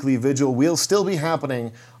Matter weekly vigil will still be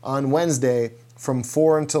happening on Wednesday from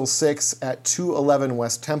 4 until 6 at 211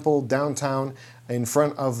 West Temple, downtown, in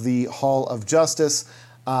front of the Hall of Justice.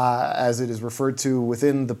 As it is referred to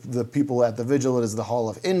within the people at the vigil, it is the Hall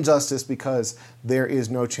of Injustice because there is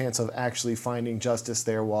no chance of actually finding justice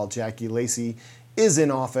there while Jackie Lacey is in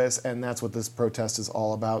office, and that's what this protest is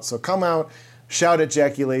all about. So come out, shout at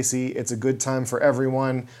Jackie Lacey. It's a good time for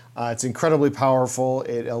everyone. It's incredibly powerful.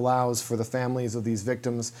 It allows for the families of these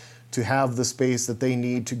victims to have the space that they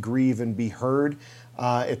need to grieve and be heard.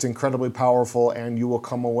 It's incredibly powerful, and you will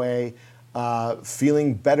come away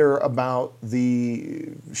feeling better about the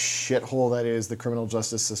shithole that is the criminal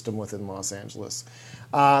justice system within Los Angeles.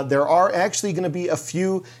 There are actually going to be a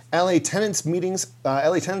few LA Tenants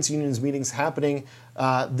Unions meetings happening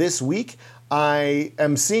this week. I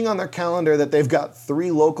am seeing on their calendar that they've got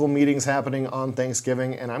 3 local meetings happening on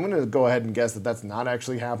Thanksgiving, and I'm going to go ahead and guess that that's not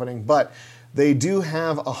actually happening, but they do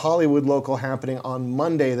have a Hollywood local happening on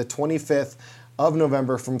Monday, the 25th of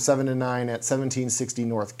November from 7 to 9 at 1760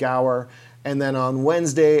 North Gower. And then on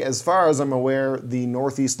Wednesday, as far as I'm aware, the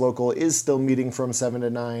Northeast local is still meeting from 7 to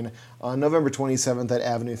 9 on November 27th at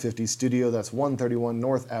Avenue 50 Studio. That's 131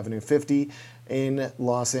 North Avenue 50 in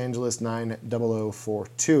Los Angeles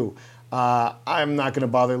 90042. I'm not going to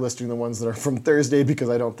bother listing the ones that are from Thursday because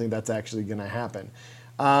I don't think that's actually going to happen.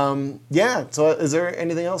 So is there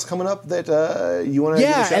anything else coming up that you want to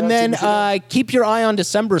give a shout and out then keep your eye on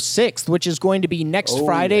December 6th, which is going to be next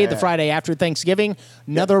Friday, the Friday after Thanksgiving.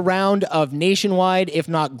 Another round of nationwide, if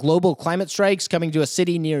not global, climate strikes coming to a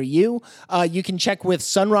city near you. You can check with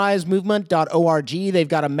sunrisemovement.org. They've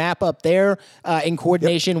got a map up there in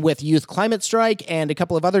coordination with Youth Climate Strike and a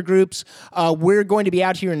couple of other groups. We're going to be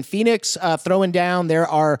out here in Phoenix throwing down. There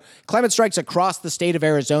are climate strikes across the state of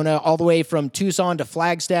Arizona, all the way from Tucson to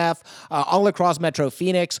Flagstaff, all across Metro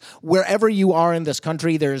Phoenix. Wherever you are in this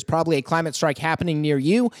country, there's probably a climate strike happening near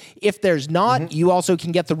you. If there's not, you also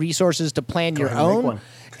can get the resources to plan your own.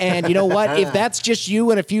 And you know what? If that's just you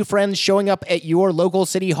and a few friends showing up at your local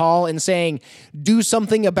city hall and saying, do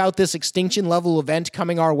something about this extinction level event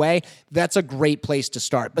coming our way, that's a great place to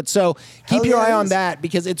start. But so keep your eye on that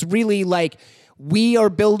because it's really like, we are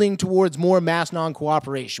building towards more mass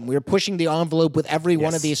non-cooperation. We're pushing the envelope with every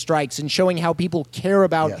one of these strikes and showing how people care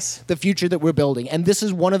about the future that we're building. And this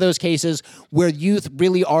is one of those cases where youth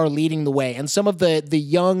really are leading the way. And some of the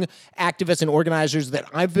young activists and organizers that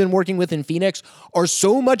I've been working with in Phoenix are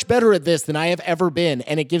so much better at this than I have ever been.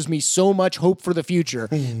 And it gives me so much hope for the future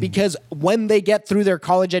because when they get through their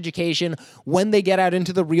college education, when they get out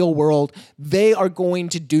into the real world, they are going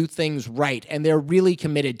to do things right. And they're really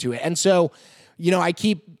committed to it. And so, I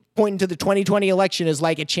keep pointing to the 2020 election as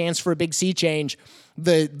like a chance for a big sea change.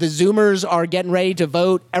 The Zoomers are getting ready to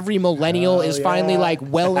vote. Every millennial is finally like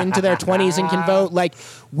well into their 20s and can vote. Like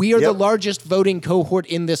we are the largest voting cohort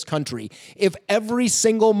in this country. If every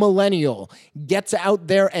single millennial gets out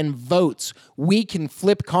there and votes, we can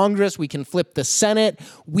flip Congress. We can flip the Senate.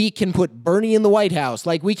 We can put Bernie in the White House.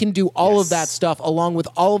 Like we can do all of that stuff along with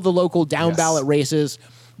all of the local down ballot races.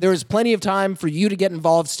 There is plenty of time for you to get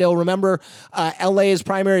involved still. Remember, LA's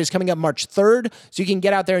primary is coming up March 3rd, so you can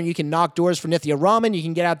get out there and you can knock doors for Nithya Raman. You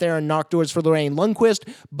can get out there and knock doors for Lorraine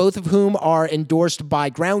Lundquist, both of whom are endorsed by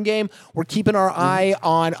Ground Game. We're keeping our eye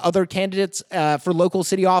on other candidates for local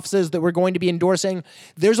city offices that we're going to be endorsing.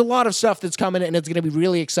 There's a lot of stuff that's coming, and it's going to be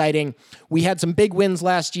really exciting. We had some big wins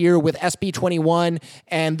last year with SB 21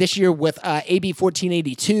 and this year with AB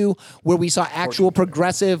 1482, where we saw actual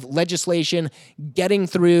progressive legislation getting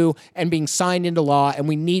through and being signed into law, and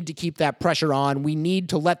we need to keep that pressure on. We need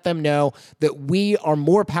to let them know that we are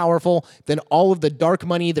more powerful than all of the dark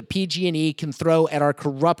money that PG&E can throw at our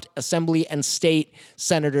corrupt assembly and state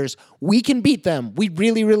senators. We can beat them. We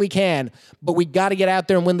really, really can, but we got to get out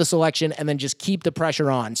there and win this election and then just keep the pressure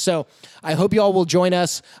on. So I hope you all will join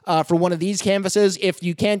us for one of these canvases. If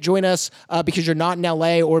you can't join us because you're not in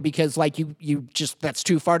LA or because like you just that's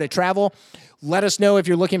too far to travel, let us know if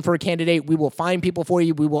you're looking for a candidate. We will find people for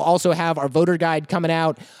you. We will also have our voter guide coming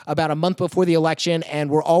out about a month before the election,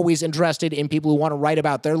 and we're always interested in people who want to write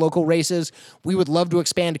about their local races. We would love to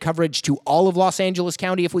expand coverage to all of Los Angeles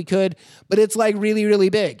County if we could, but it's like really, really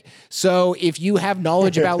big. So if you have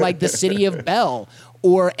knowledge about like the city of Bell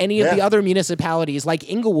or any of the other municipalities like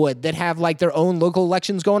Inglewood that have like their own local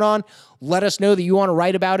elections going on, let us know that you want to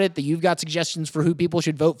write about it, that you've got suggestions for who people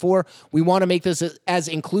should vote for. We want to make this as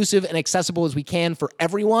inclusive and accessible as we can for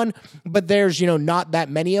everyone, but there's, not that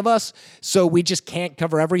many of us, so we just can't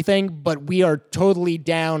cover everything, but we are totally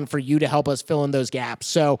down for you to help us fill in those gaps.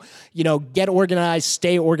 So, get organized,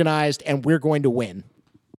 stay organized, and we're going to win.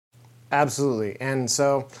 Absolutely. And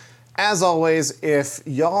so, as always, if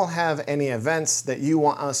y'all have any events that you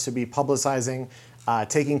want us to be publicizing,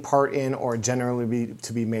 taking part in, or generally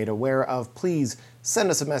to be made aware of, please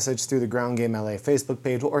send us a message through the Ground Game LA Facebook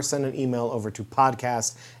page or send an email over to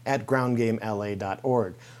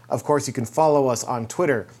podcast@groundgamela.org. Of course, you can follow us on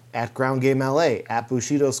Twitter @GroundGameLA,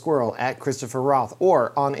 @Bushido Squirrel, @Christopher Roth,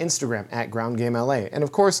 or on Instagram @GroundGameLA. And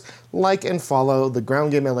of course, like and follow the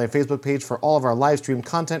Ground Game LA Facebook page for all of our live stream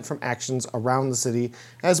content from actions around the city,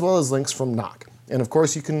 as well as links from Knock. And of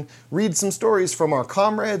course, you can read some stories from our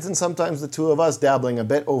comrades and sometimes the two of us dabbling a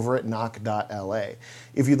bit over at knock.la.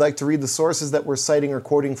 If you'd like to read the sources that we're citing or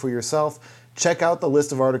quoting for yourself, check out the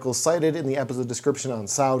list of articles cited in the episode description on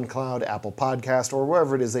SoundCloud, Apple Podcast, or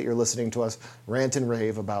wherever it is that you're listening to us rant and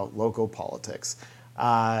rave about local politics.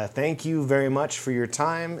 Thank you very much for your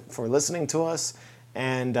time, for listening to us,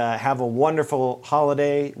 and have a wonderful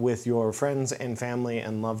holiday with your friends and family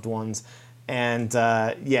and loved ones. And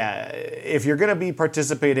if you're going to be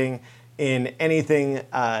participating in anything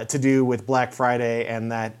to do with Black Friday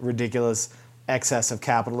and that ridiculous excess of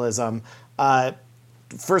capitalism,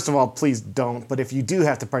 first of all, please don't. But if you do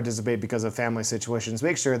have to participate because of family situations,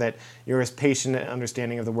 make sure that you're as patient and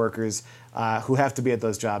understanding of the workers who have to be at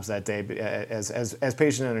those jobs that day, as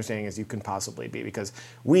patient and understanding as you can possibly be, because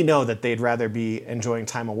we know that they'd rather be enjoying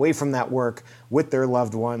time away from that work with their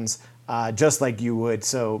loved ones, just like you would.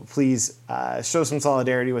 So please show some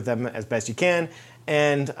solidarity with them as best you can,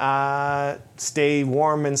 and stay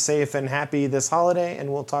warm and safe and happy this holiday,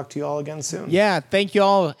 and we'll talk to you all again soon. Yeah, thank you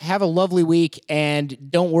all. Have a lovely week,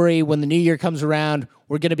 and don't worry, when the new year comes around,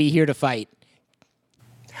 we're going to be here to fight.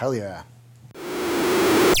 Hell yeah.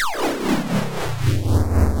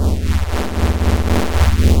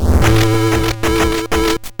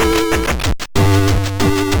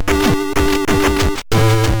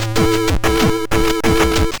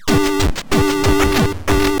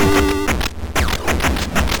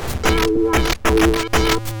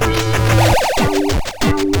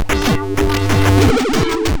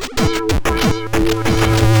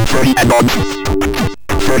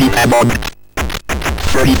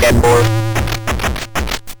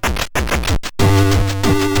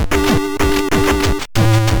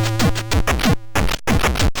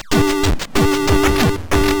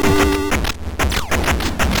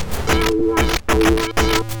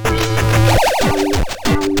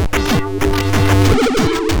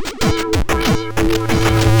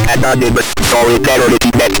 Solidarity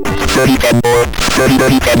net 30 and more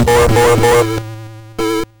 30 and more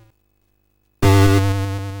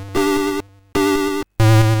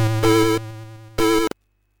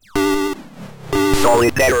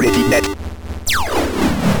Solidarity net.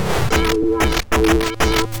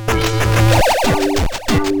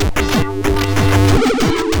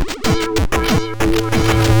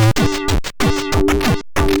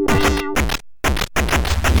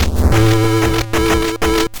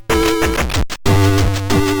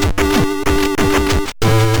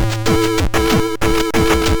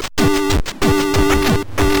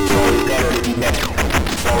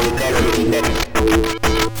 Solidarity net.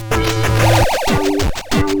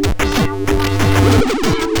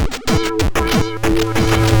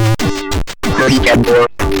 10 more,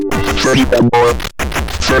 30 10 more,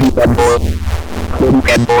 30 10 more, 40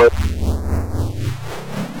 10 more.